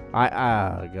 Yeah.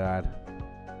 God.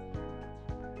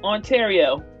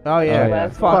 Ontario. Oh yeah.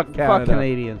 Fuck Canada. Fuck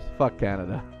Canadians. Fuck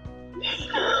Canada.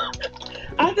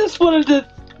 I just wanted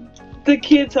the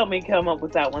kids help me come up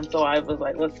with that one, so I was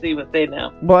like, let's see what they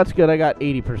know. Well, that's good. I got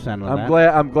 80% on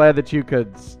that. I'm glad that you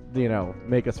could,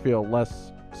 make us feel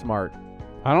less smart.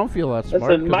 I don't feel less smart.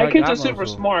 Listen, my kids are super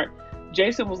smart.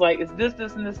 Jason was like, it's this,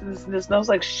 and this, and this, and this. And I was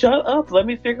like, shut up. Let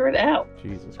me figure it out.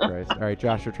 Jesus Christ. All right,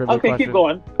 Josh, your trivia Okay, question. keep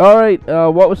going. All right.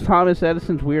 What was Thomas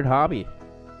Edison's weird hobby?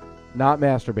 Not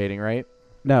masturbating, right?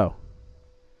 No.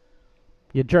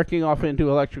 You're jerking off into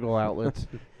electrical outlets.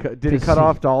 Did he cut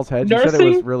off dolls' heads? Nursing? You said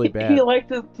it was really bad. He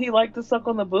liked to suck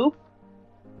on the boob?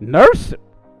 Nurse?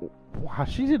 Wow,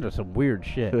 she's into some weird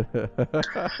shit.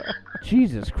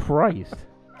 Jesus Christ.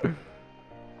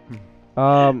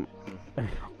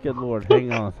 Good Lord,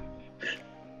 hang on.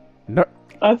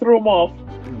 I threw him off.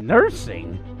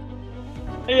 Nursing?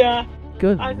 Yeah.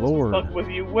 Good I just Lord. was fucking with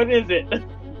you. What is it?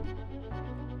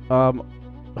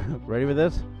 Ready for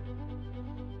this?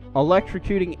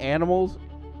 Electrocuting animals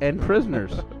and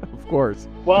prisoners. Of course.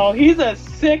 Well, he's a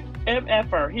sick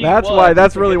MFer.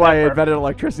 That's really why I invented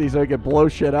electricity, so he could blow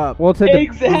shit up. Well, it's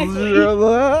exactly.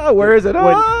 Where is it?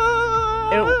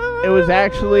 It was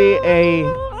actually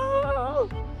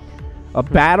a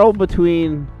battle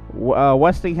between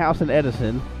Westinghouse and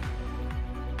Edison.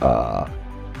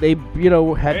 They,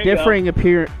 had differing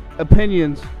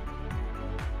opinions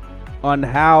on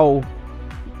how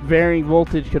varying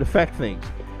voltage could affect things.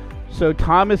 So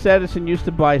Thomas Edison used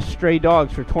to buy stray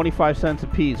dogs for 25 cents a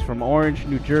piece from Orange,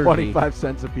 New Jersey. 25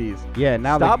 cents a piece. Yeah,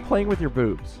 now stop playing with your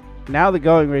boobs. Now the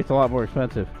going rate's a lot more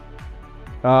expensive.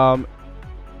 I'm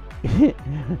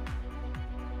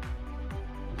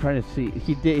trying to see.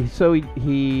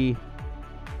 He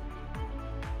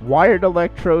wired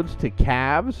electrodes to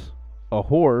calves, a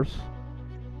horse,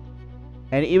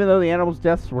 and even though the animals'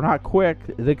 deaths were not quick,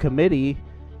 the committee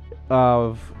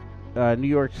of New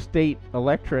York State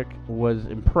Electric was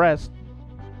impressed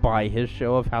by his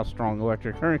show of how strong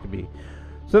electric current could be.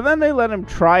 So then they let him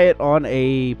try it on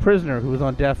a prisoner who was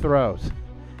on death row.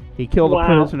 He killed a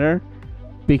prisoner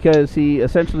because he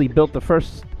essentially built the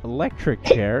first electric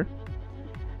chair.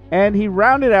 And he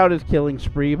rounded out his killing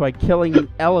spree by killing an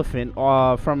elephant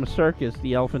from a circus.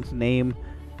 The elephant's name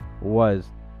was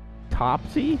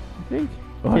Topsy, I think.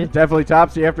 Well, definitely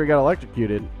Topsy after he got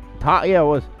electrocuted. Yeah, it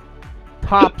was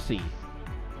Topsy.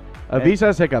 Avish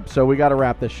has hiccups, so we got to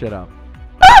wrap this shit up.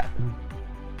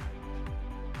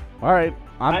 All right,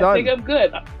 I'm done. I think I'm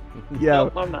good. Yeah,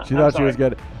 no, I'm not. She thought she was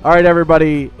good. All right,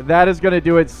 everybody, that is going to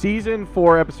do it. Season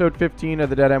 4, episode 15 of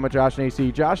The Dead End with Josh and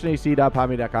AC.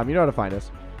 JoshandAC.podme.com. You know how to find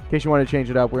us. In case you want to change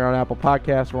it up, we're on Apple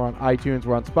Podcasts, we're on iTunes,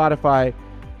 we're on Spotify,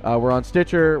 we're on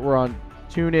Stitcher, we're on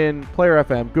TuneIn, Player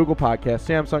FM, Google Podcasts,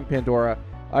 Samsung, Pandora,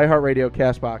 iHeartRadio,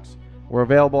 CastBox. We're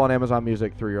available on Amazon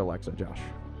Music through your Alexa, Josh.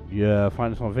 Yeah,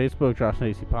 find us on Facebook, Josh and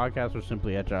AC Podcast, or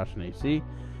simply at Josh and AC.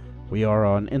 We are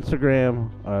on Instagram.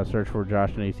 Search for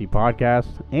Josh and AC Podcast,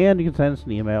 and you can send us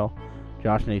an email,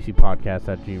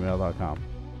 joshandacpodcast@gmail.com.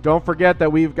 Don't forget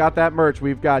that we've got that merch.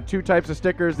 We've got 2 types of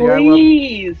stickers.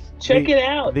 Please check it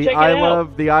out. The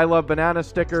I Love Banana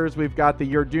stickers. We've got the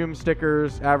Your Doom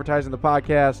stickers advertising the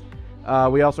podcast.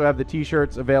 We also have the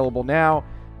T-shirts available now.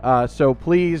 So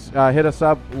please hit us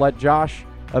up. Let Josh,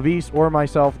 Avish, or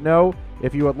myself know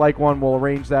if you would like one. We'll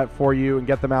arrange that for you and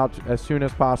get them out as soon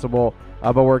as possible.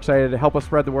 But we're excited to help us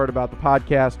spread the word about the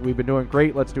podcast. We've been doing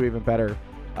great. Let's do even better.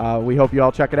 We hope you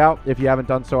all check it out if you haven't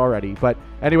done so already. But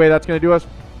anyway, that's going to do us.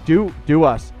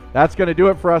 That's going to do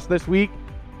it for us this week.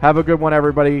 Have a good one,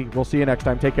 everybody. We'll see you next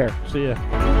time. Take care. See ya.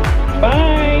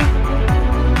 Bye.